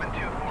Yankee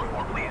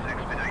 7244, please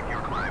expedite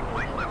your climb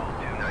flight level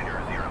 290.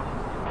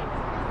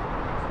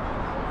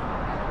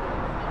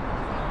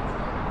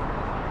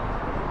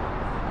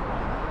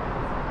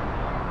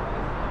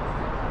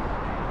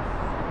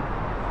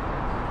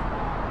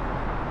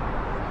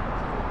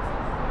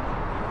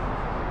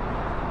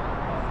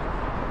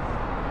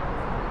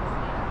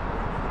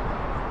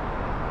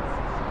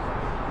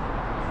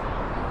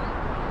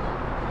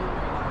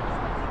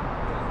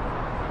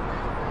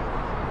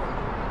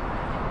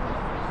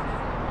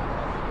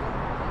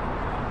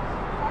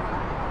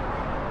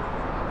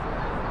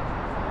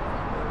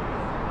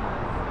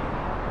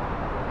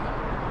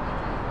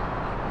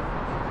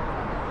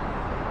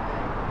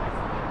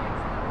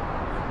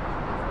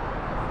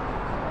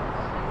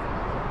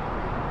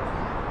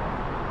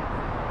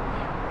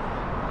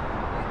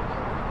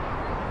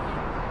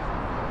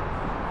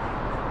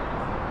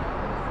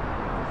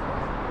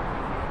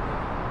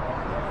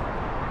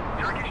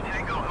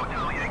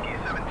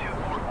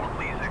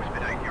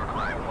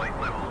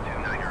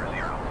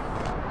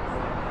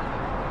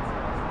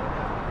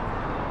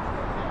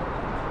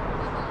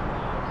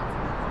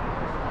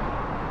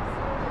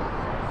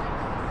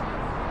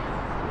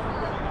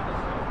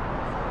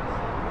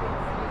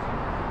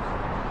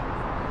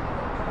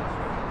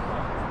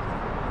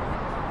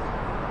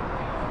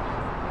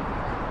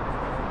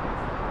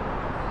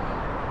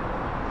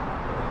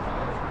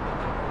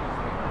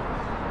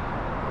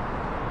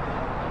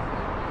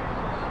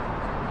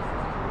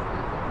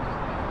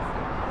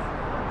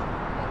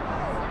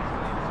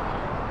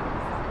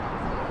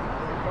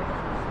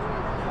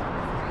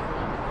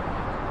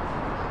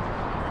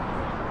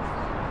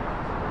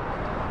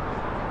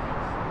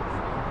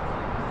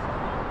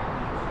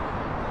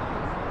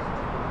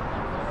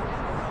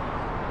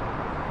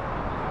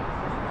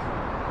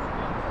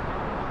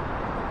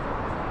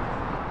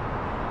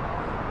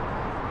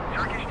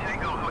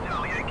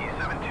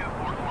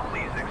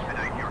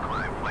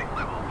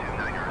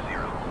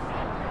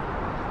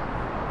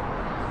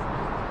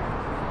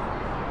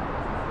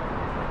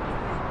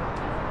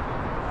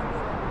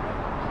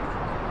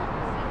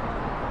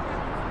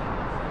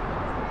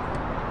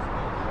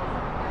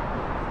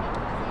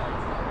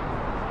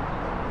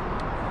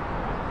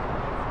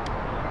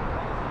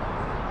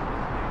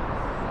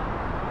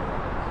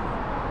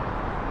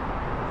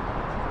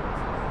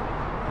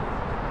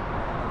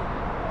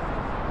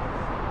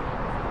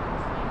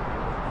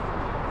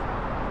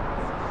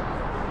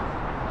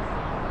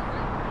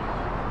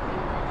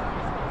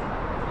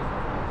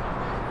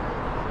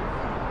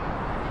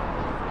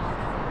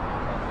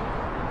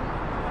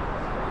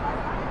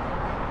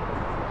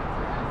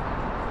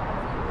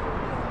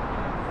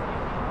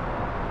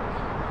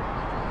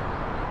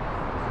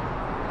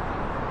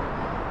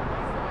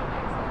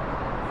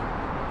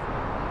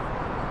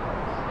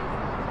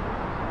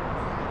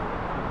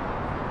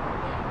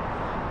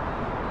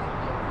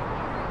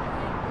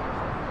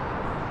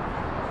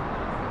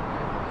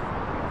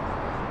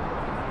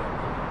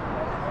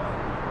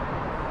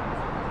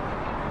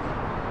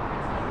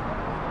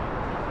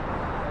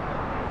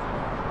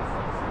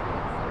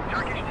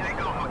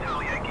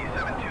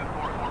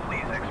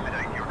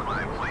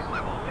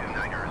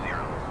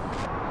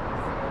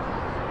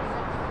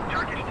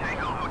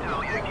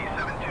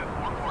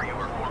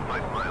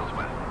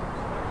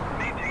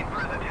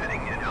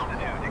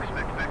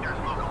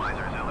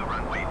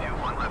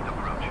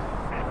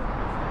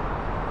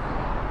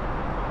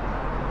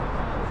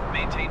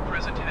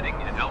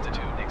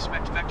 Altitude,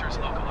 expect vectors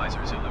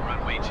localizer Zulu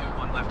runway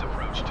 21 left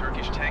approach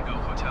Turkish Tango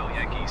Hotel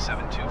Yankee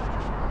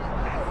 7244.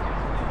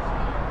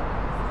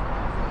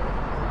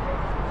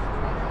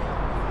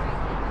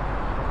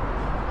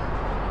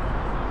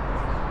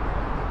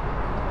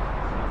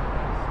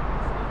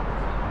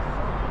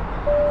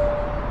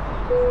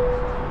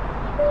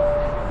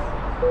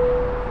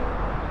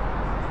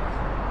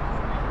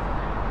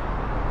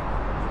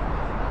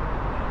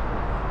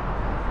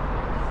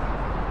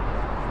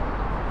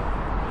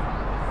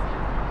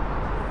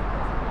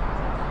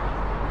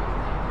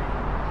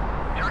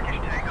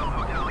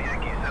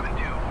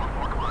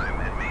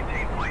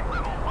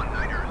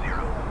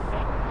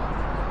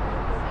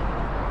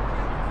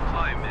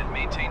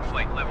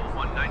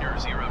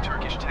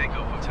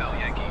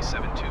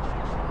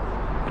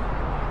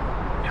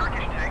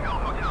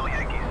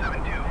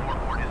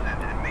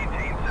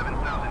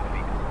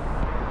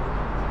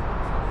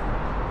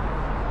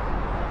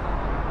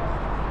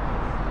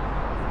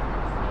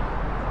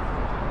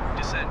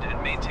 Descend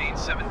and maintain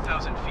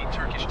 7,000 feet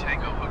Turkish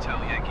Tango Hotel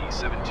Yankee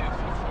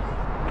 7244.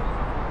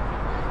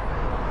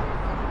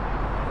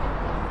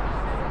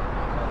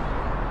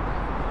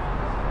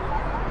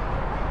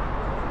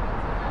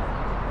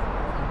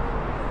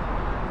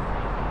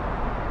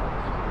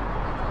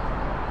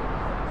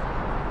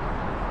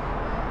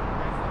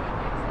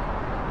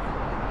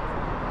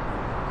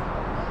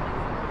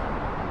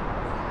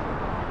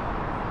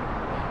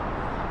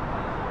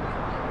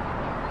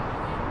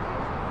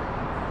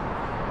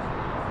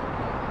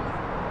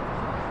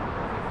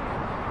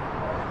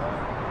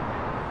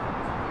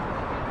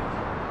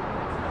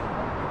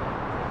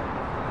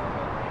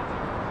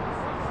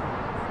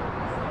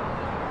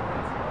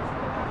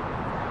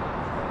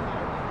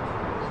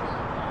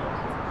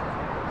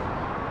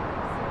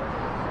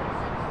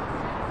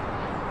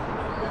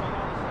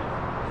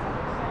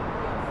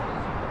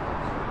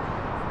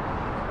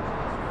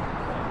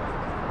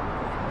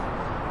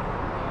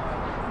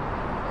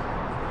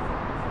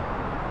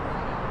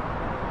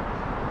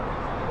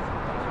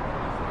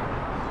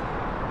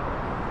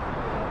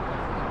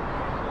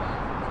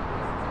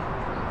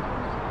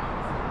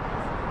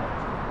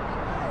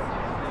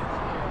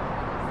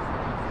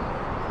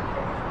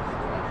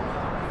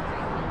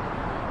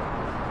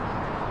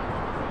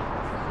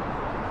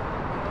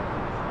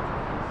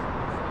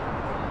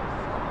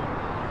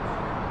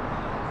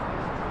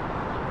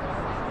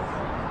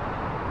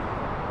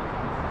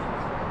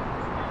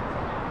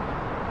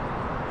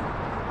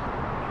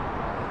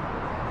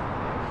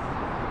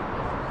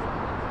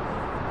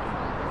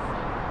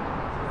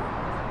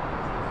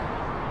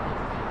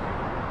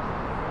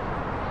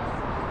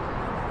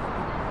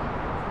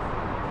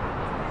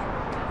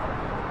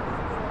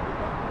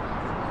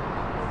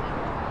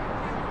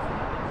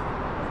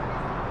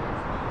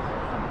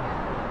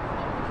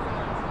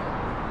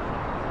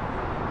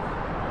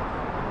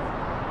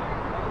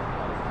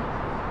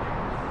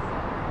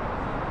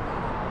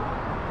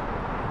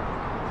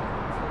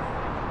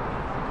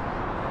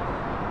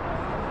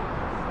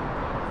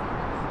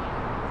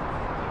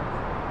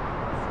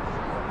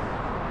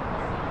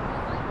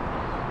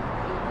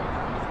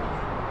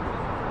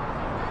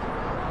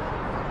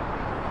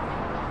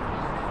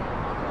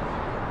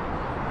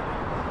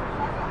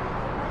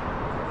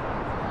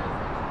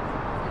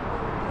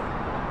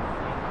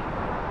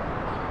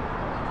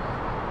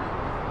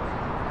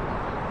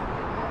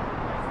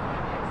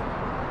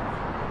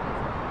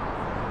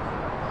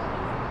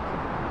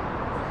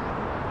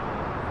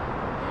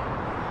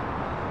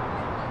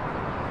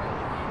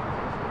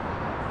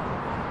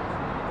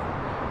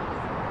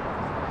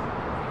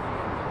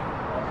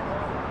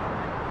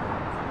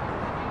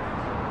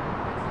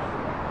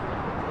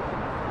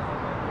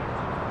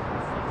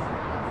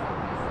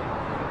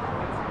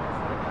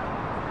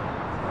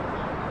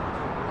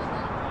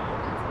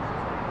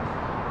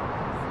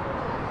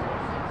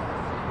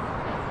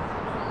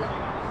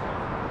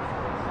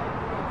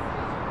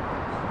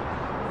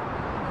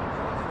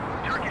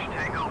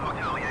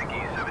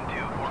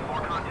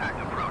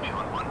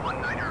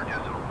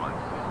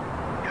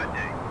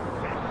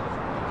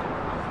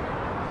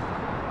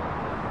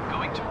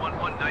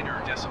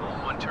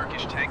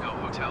 Turkish Tango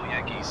Hotel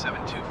Yankee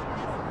 7244.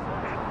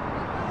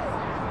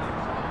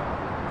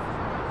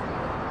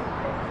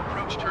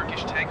 Approach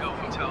Turkish Tango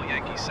Hotel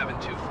Yankee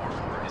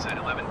 7244 is at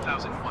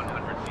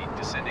 11,100 feet,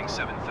 descending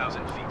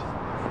 7,000 feet.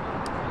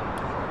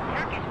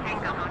 Turkish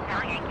Tango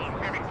Hotel Yankee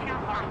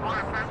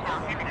 7244, approach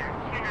altimeter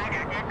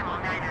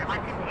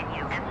 29.91,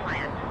 continue as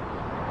planned.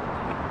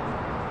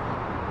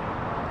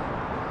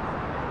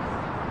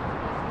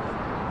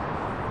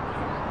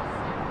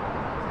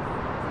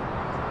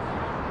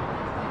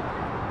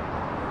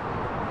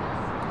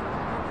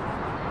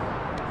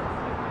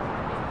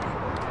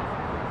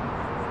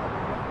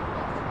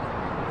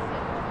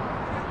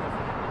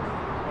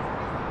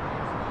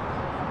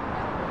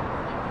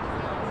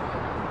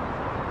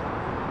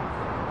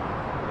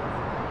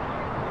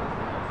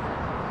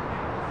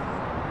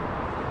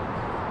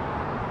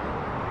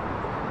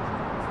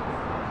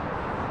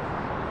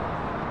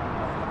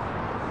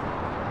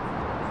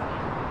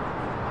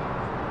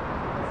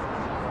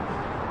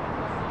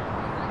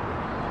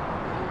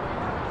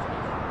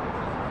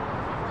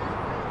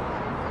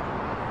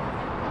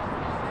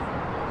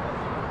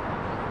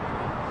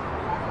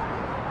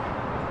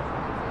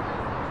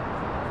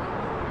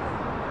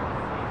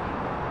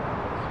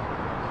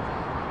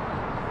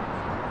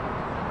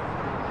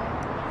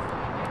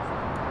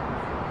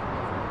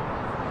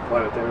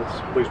 Flight attendants,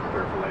 please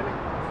prepare for landing.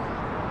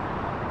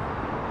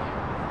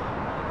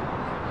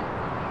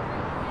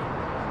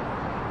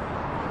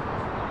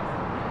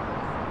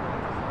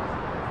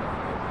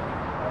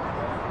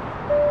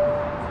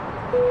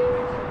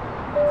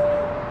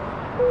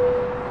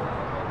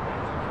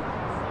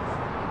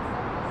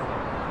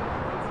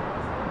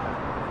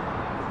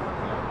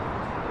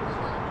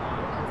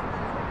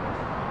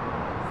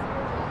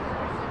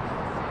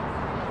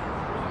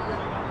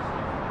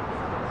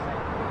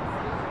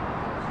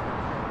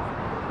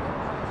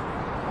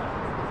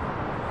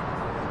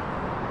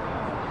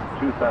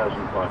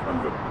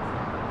 $2,500.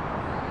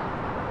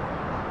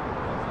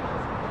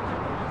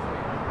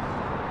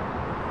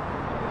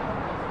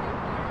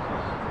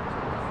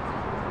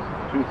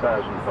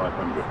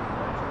 $2,500.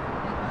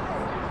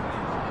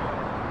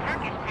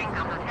 Turkish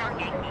Tango Hotel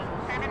Yankee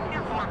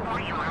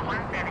 7244, you are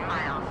 17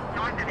 miles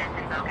north of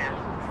Esenboğa.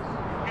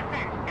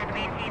 Descend and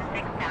maintain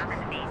 6,000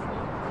 feet.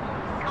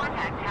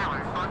 Contact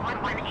tower on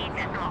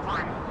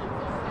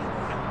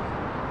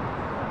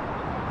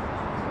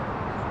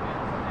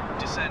 118.1.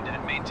 Descend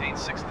and maintain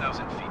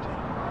 6,000 feet.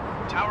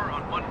 Tower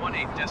on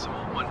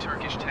 118.1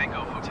 Turkish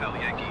Tango Hotel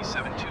Yankee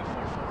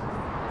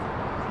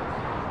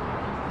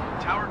 7244.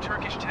 Tower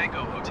Turkish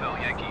Tango Hotel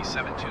Yankee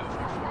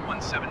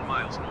 7244, 17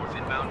 miles north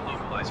inbound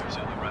localizer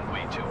Zulu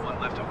runway 21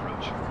 left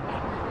approach.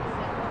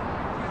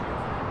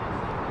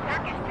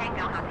 Turkish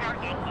Tango Hotel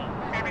Yankee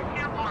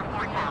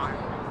 7244 tower.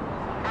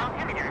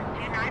 Altimeter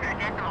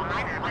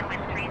 29.91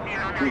 with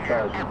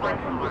 309 at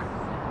 14.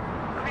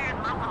 Cleared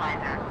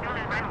localizer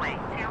Zulu runway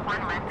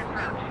 21 left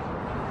approach.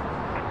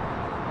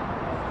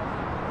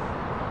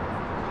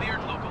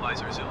 Cleared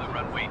localizer Zulu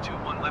runway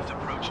 21 left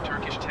approach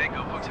Turkish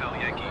Tango Hotel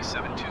Yankee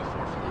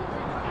 7244.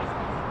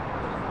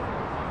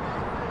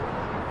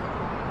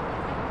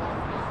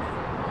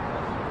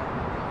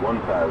 $1,000.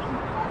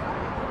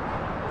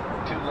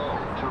 Too low,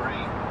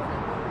 terrain.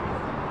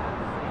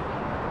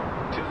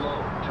 Too low,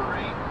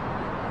 terrain.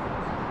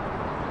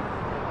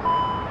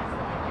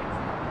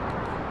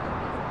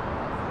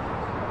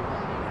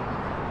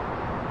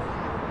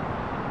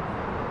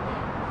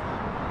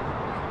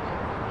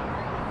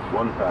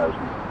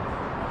 $1,000.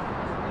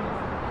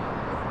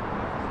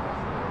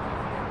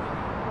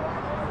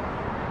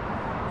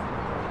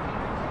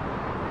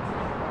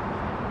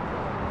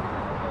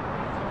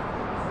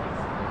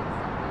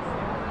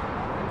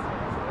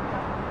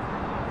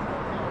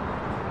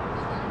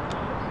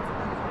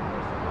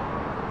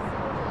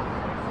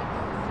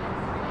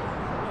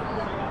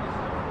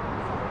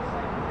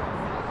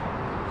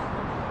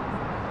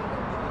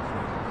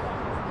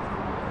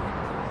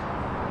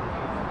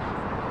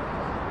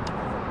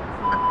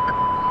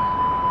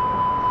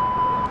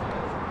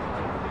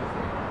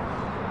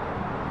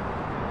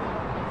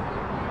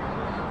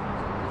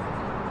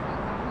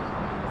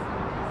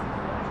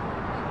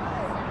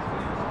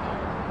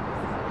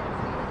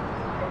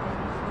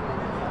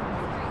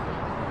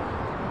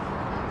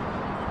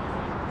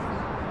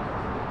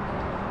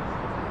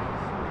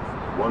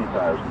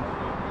 $1,000.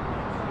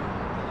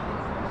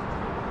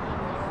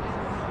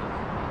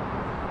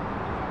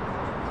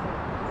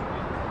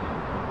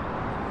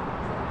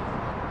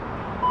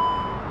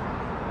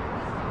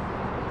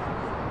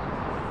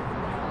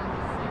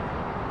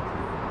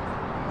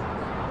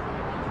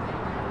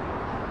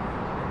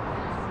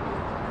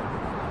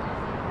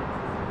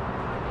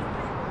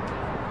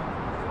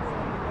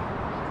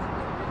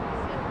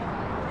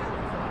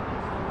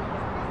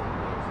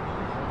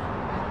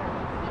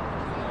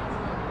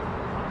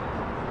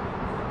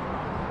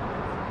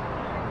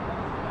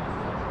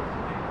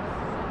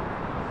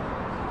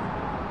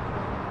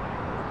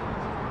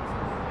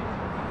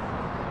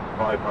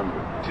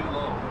 $500. Too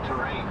low,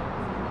 terrain.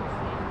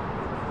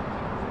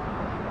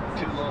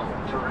 Too low,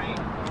 terrain.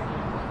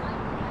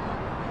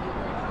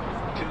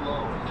 Too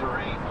low,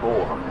 terrain.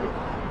 $400.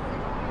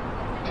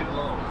 Too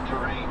low,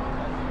 terrain.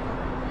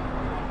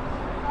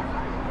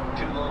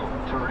 Too low,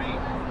 terrain.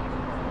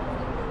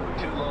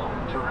 Too low,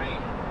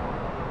 terrain.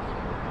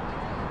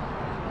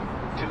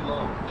 Too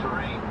low,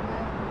 terrain.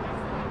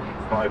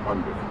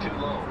 $500. Too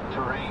low,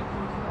 terrain.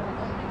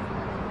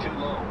 Too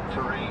low,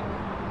 terrain.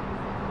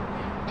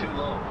 Too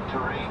low,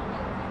 terrain.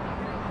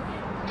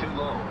 Too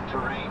low,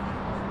 terrain.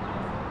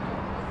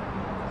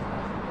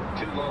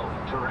 Too low,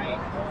 terrain.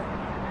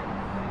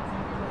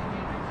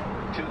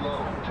 Too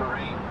low,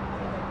 terrain.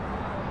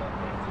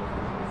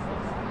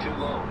 Too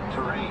low,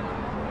 terrain.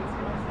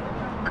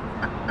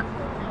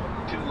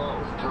 Too low,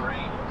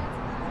 terrain.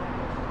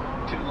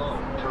 Too low,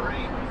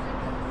 terrain.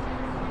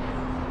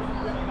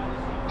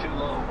 Too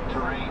low,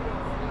 terrain.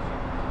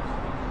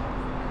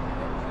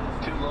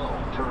 Too low,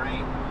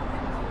 terrain.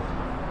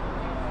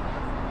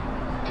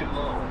 Too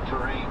low,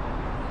 terrain.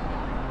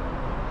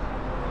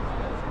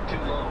 Too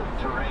low,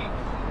 terrain.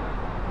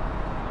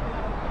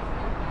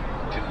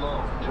 Too low,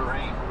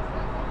 terrain.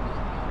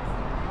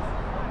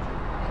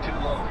 Too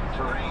low,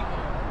 terrain.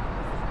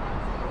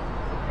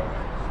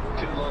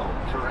 Too low,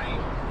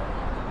 terrain.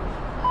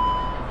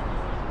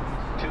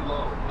 Too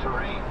low,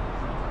 terrain.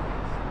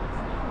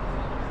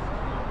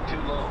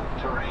 Too low,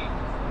 terrain.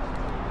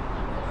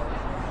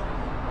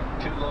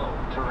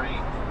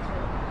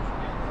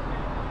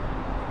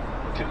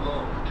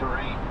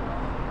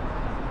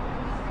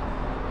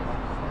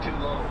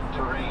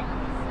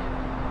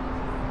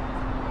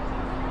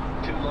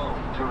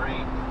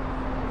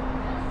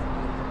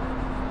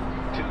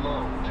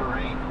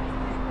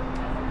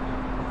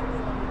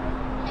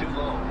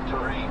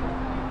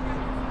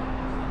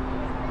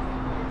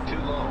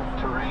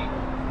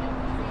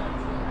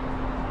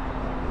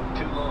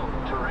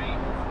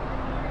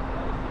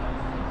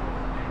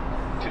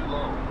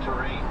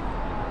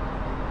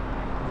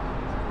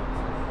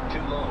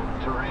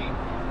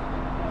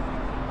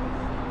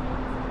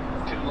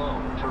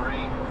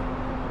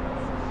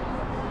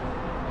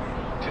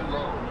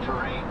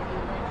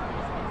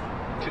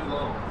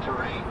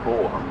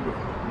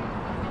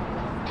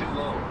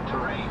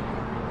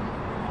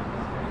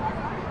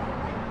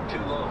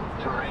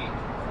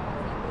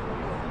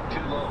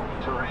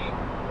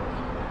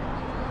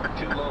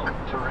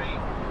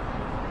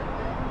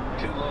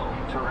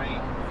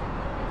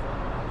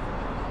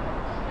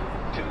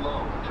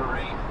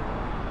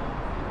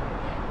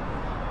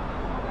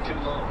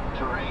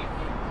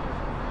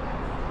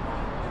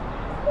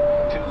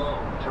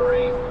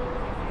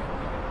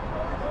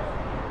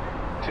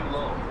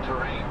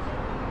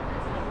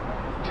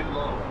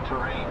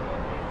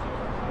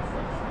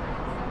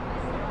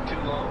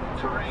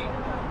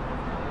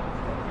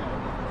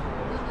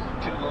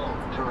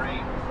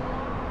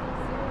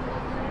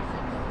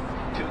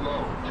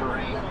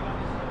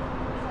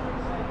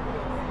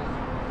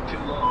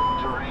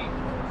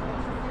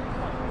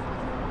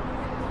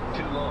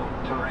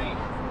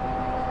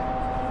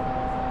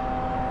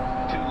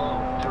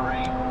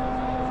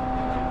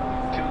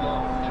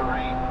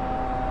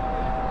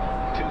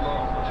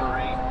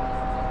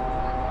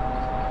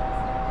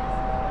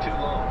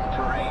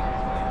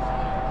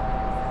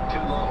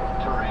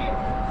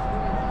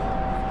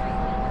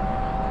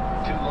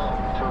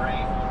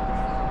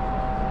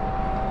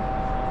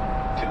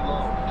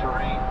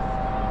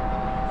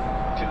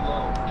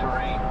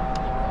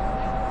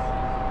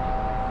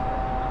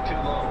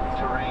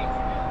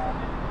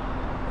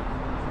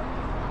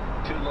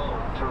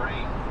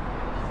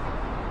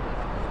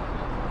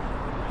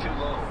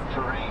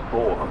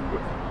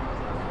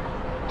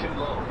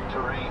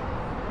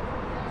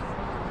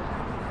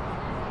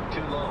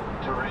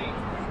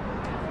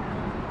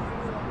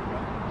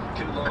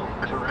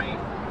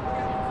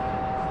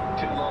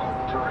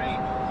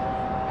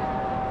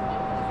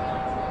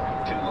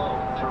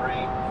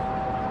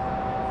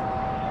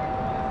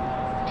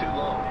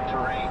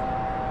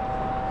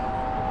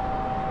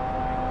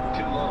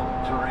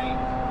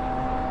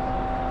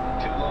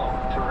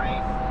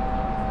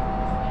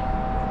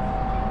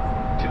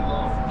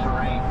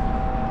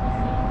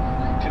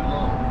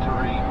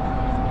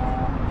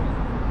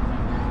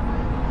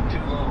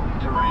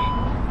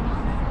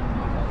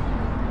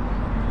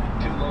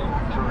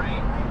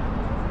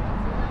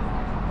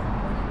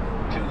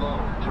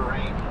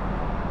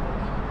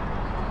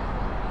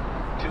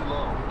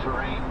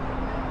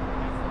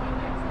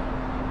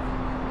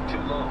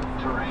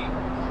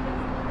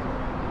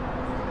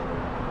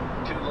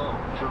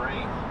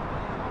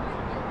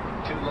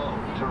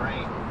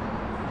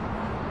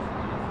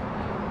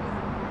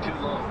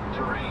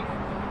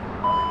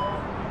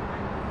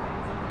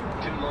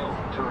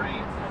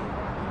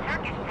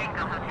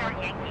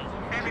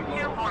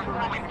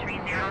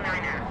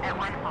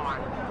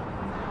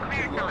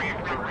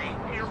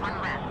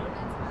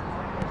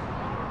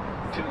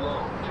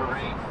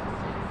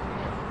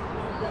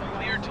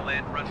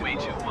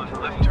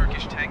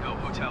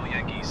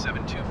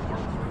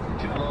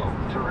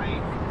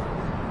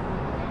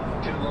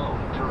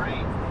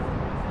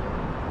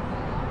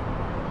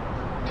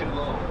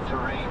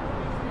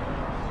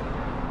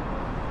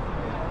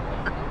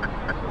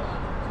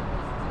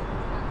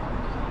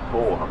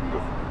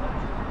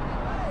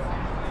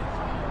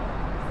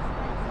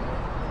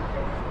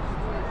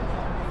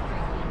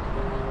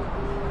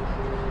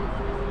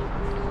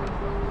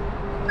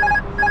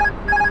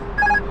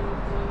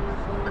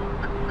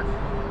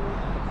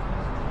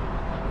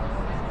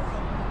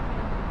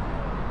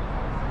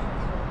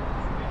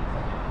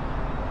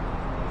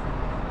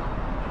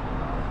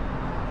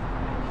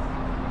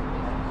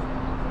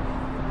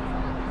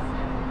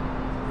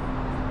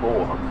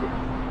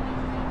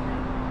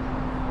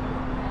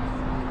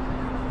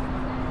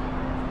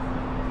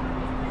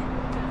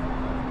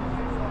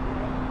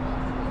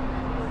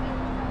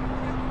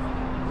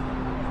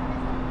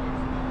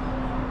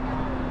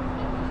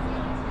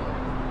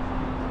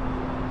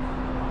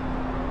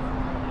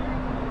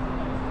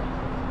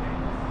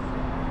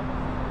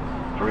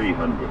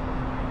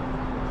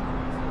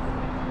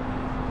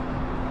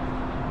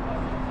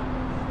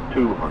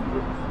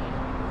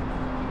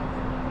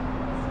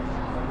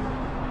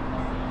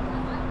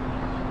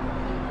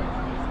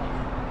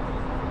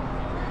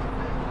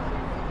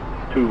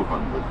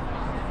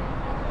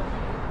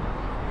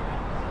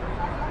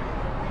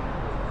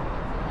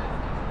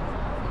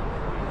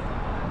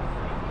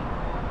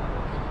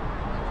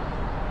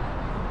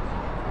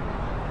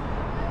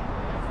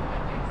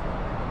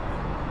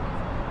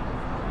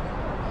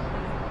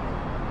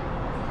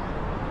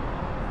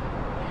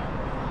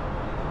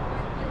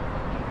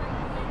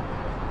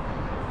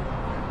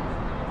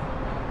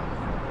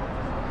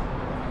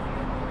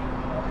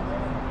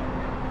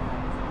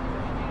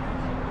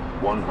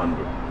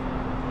 100.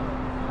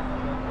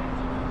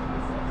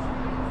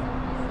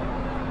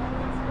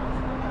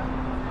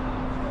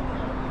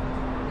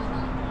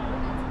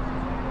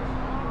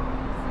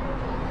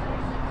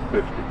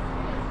 50.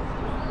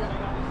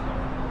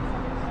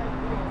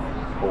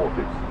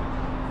 40.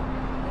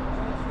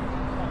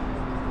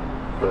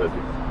 30.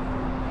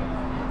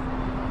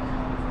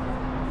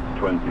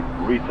 20.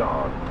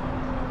 Retard.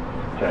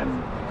 10.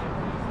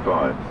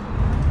 5.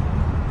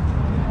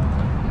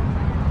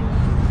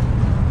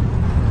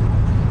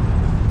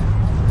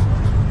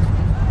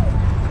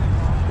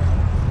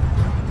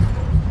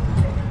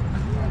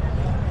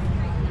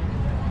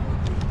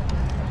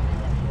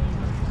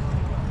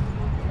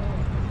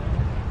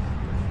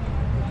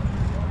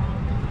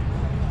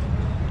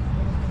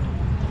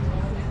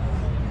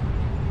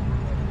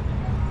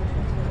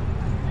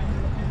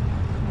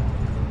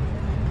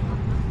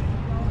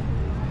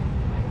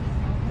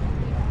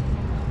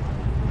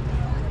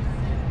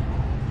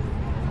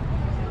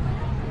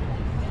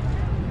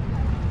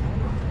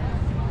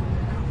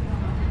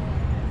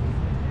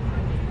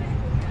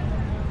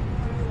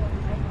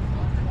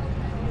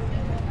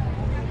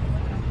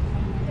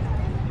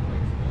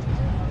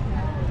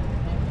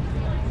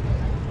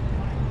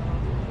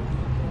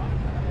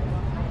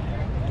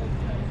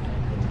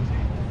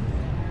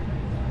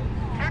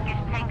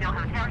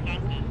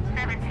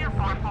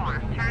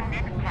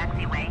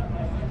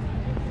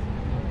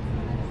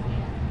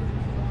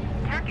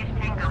 Turkish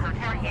Tango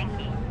Hotel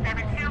Yankee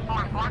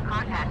 7244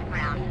 contact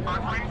ground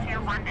on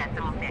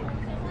 121.6.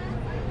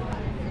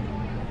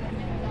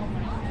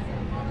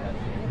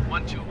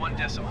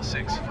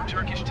 121.6 for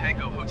Turkish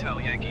Tango Hotel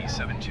Yankee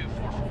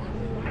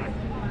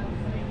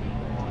 7244.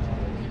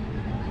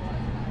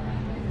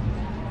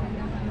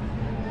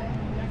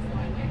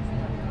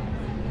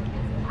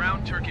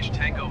 Ground Turkish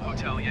Tango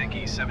Hotel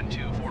Yankee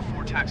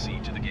 7244 taxi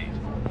to the gate.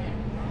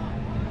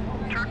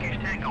 Turkish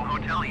Tango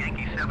Hotel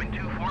Yankee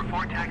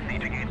 7244 taxi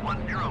to gate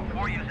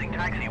 104 using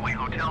taxiway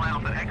Hotel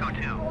Alpha Echo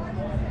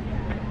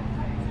 2.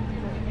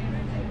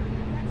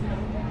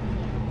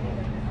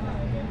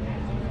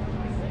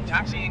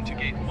 Taxiing to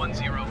gate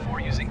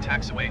 104 using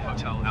taxiway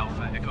Hotel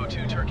Alpha Echo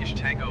 2 Turkish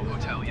Tango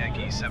Hotel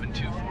Yankee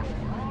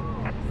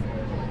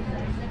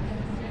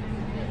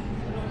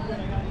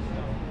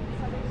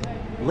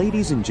 7244.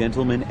 Ladies and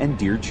gentlemen and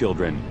dear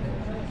children,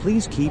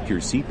 please keep your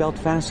seatbelt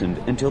fastened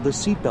until the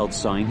seatbelt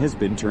sign has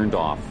been turned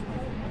off.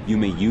 You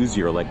may use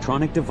your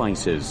electronic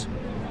devices.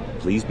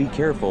 Please be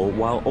careful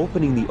while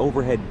opening the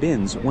overhead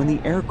bins when the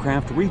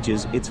aircraft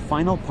reaches its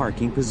final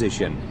parking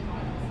position.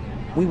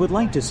 We would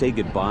like to say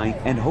goodbye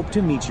and hope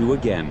to meet you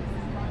again.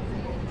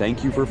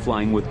 Thank you for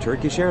flying with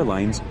Turkish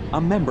Airlines,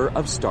 a member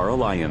of Star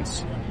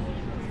Alliance.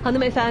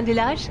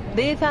 Hanımefendiler,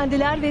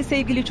 beyefendiler ve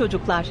sevgili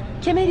çocuklar,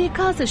 kemer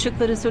ikaz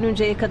ışıkları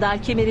sönünceye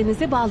kadar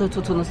kemerinizi bağlı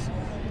tutunuz.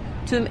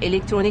 Tüm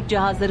elektronik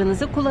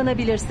cihazlarınızı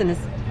kullanabilirsiniz.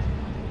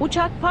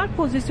 Uçak park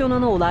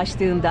pozisyonuna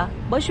ulaştığında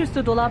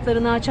başüstü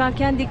dolaplarını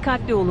açarken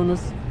dikkatli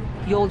olunuz.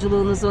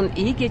 Yolculuğunuzun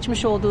iyi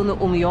geçmiş olduğunu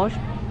umuyor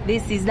ve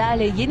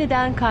sizlerle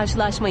yeniden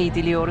karşılaşmayı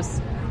diliyoruz.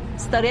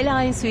 Star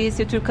Alliance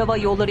üyesi Türk Hava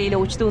Yolları ile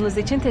uçtuğunuz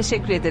için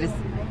teşekkür ederiz.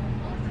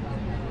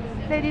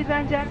 Ladies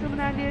and gentlemen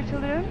and dear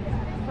children,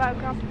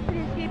 welcome.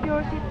 Please keep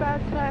your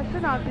seatbelts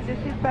fastened until the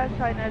seatbelt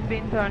sign has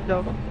been turned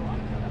off.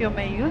 You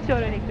may use your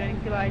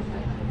electronic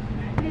devices.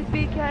 Please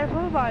be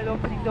careful while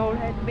opening the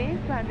overhead bins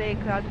when the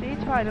aircraft reach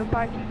final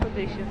parking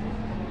position.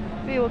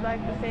 We would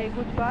like to say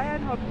goodbye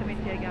and hope to meet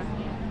you again.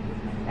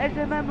 As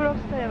a member of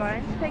Star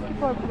Alliance, thank you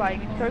for flying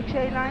with Turkish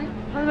Airlines.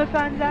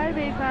 Hanımefendiler,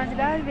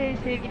 beyefendiler ve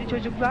sevgili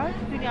çocuklar,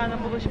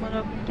 dünyanın buluşma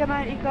noktası.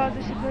 Kemer ikaz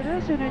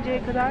ışıkları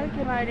sönünceye kadar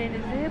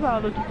kemerlerinizi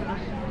bağlı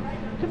tutunuz.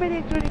 Tüm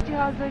elektronik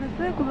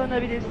cihazlarınızı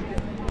kullanabilirsiniz.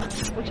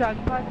 Uçak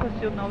park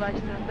pozisyonuna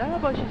ulaştığında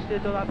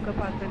başüstü dolap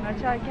kapaklarını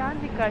açarken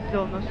dikkatli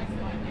olunuz.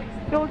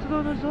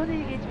 Yolculuğunuzun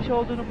iyi geçmiş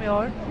olduğunu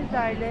umuyor,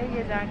 sizlerle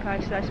yeniden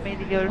karşılaşmayı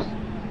diliyoruz.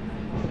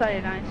 Star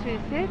Alliance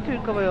üyesi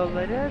Türk Hava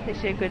Yolları,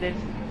 teşekkür ederiz.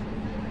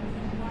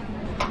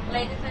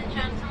 Ladies and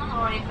gentlemen,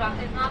 our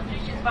aircraft is not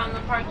reached its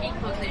final parking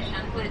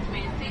position. Please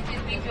remain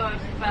seated with your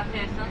seatbelt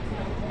fastened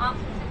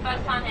until the seatbelt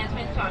sign has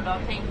been turned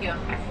off. Thank you.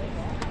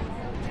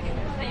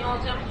 Sayın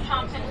yolcularımız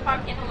uçağımız henüz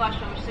park yerine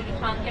ulaşmamıştır.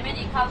 Lütfen kemer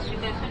ikaz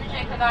ışıkları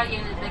sönünceye kadar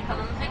yerinizde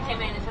kalınız ve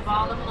kemerinizi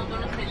bağlı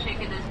bulunduğunuz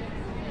teşekkür ederiz.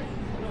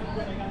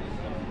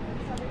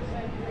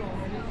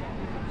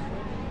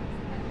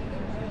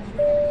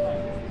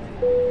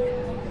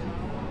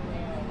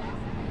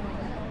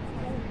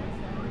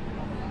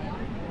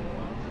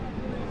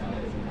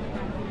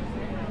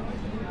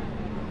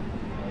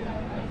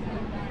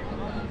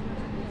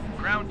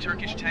 Ground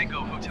Turkish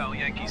Tango Hotel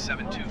Yankee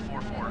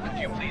 7244, could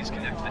you please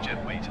connect the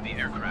jetway to the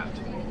aircraft?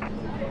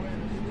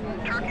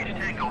 Turkish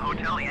Tango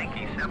Hotel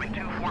Yankee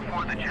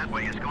 7244, the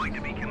jetway is going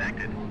to be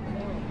connected.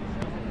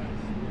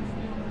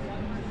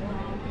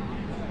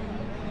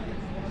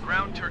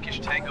 Ground Turkish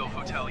Tango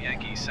Hotel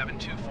Yankee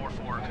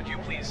 7244, could you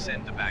please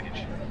send the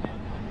baggage?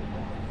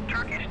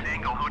 Turkish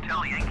Tango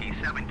Hotel Yankee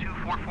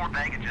 7244,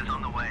 baggage is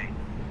on the way.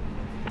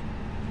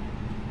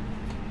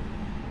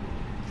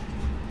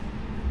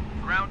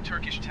 ground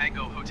Turkish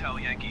Tango Hotel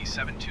Yankee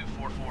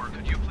 7244,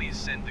 could you please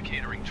send the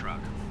catering truck?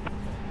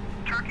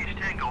 Turkish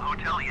Tango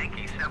Hotel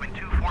Yankee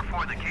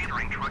 7244, the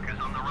catering truck is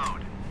on the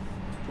road.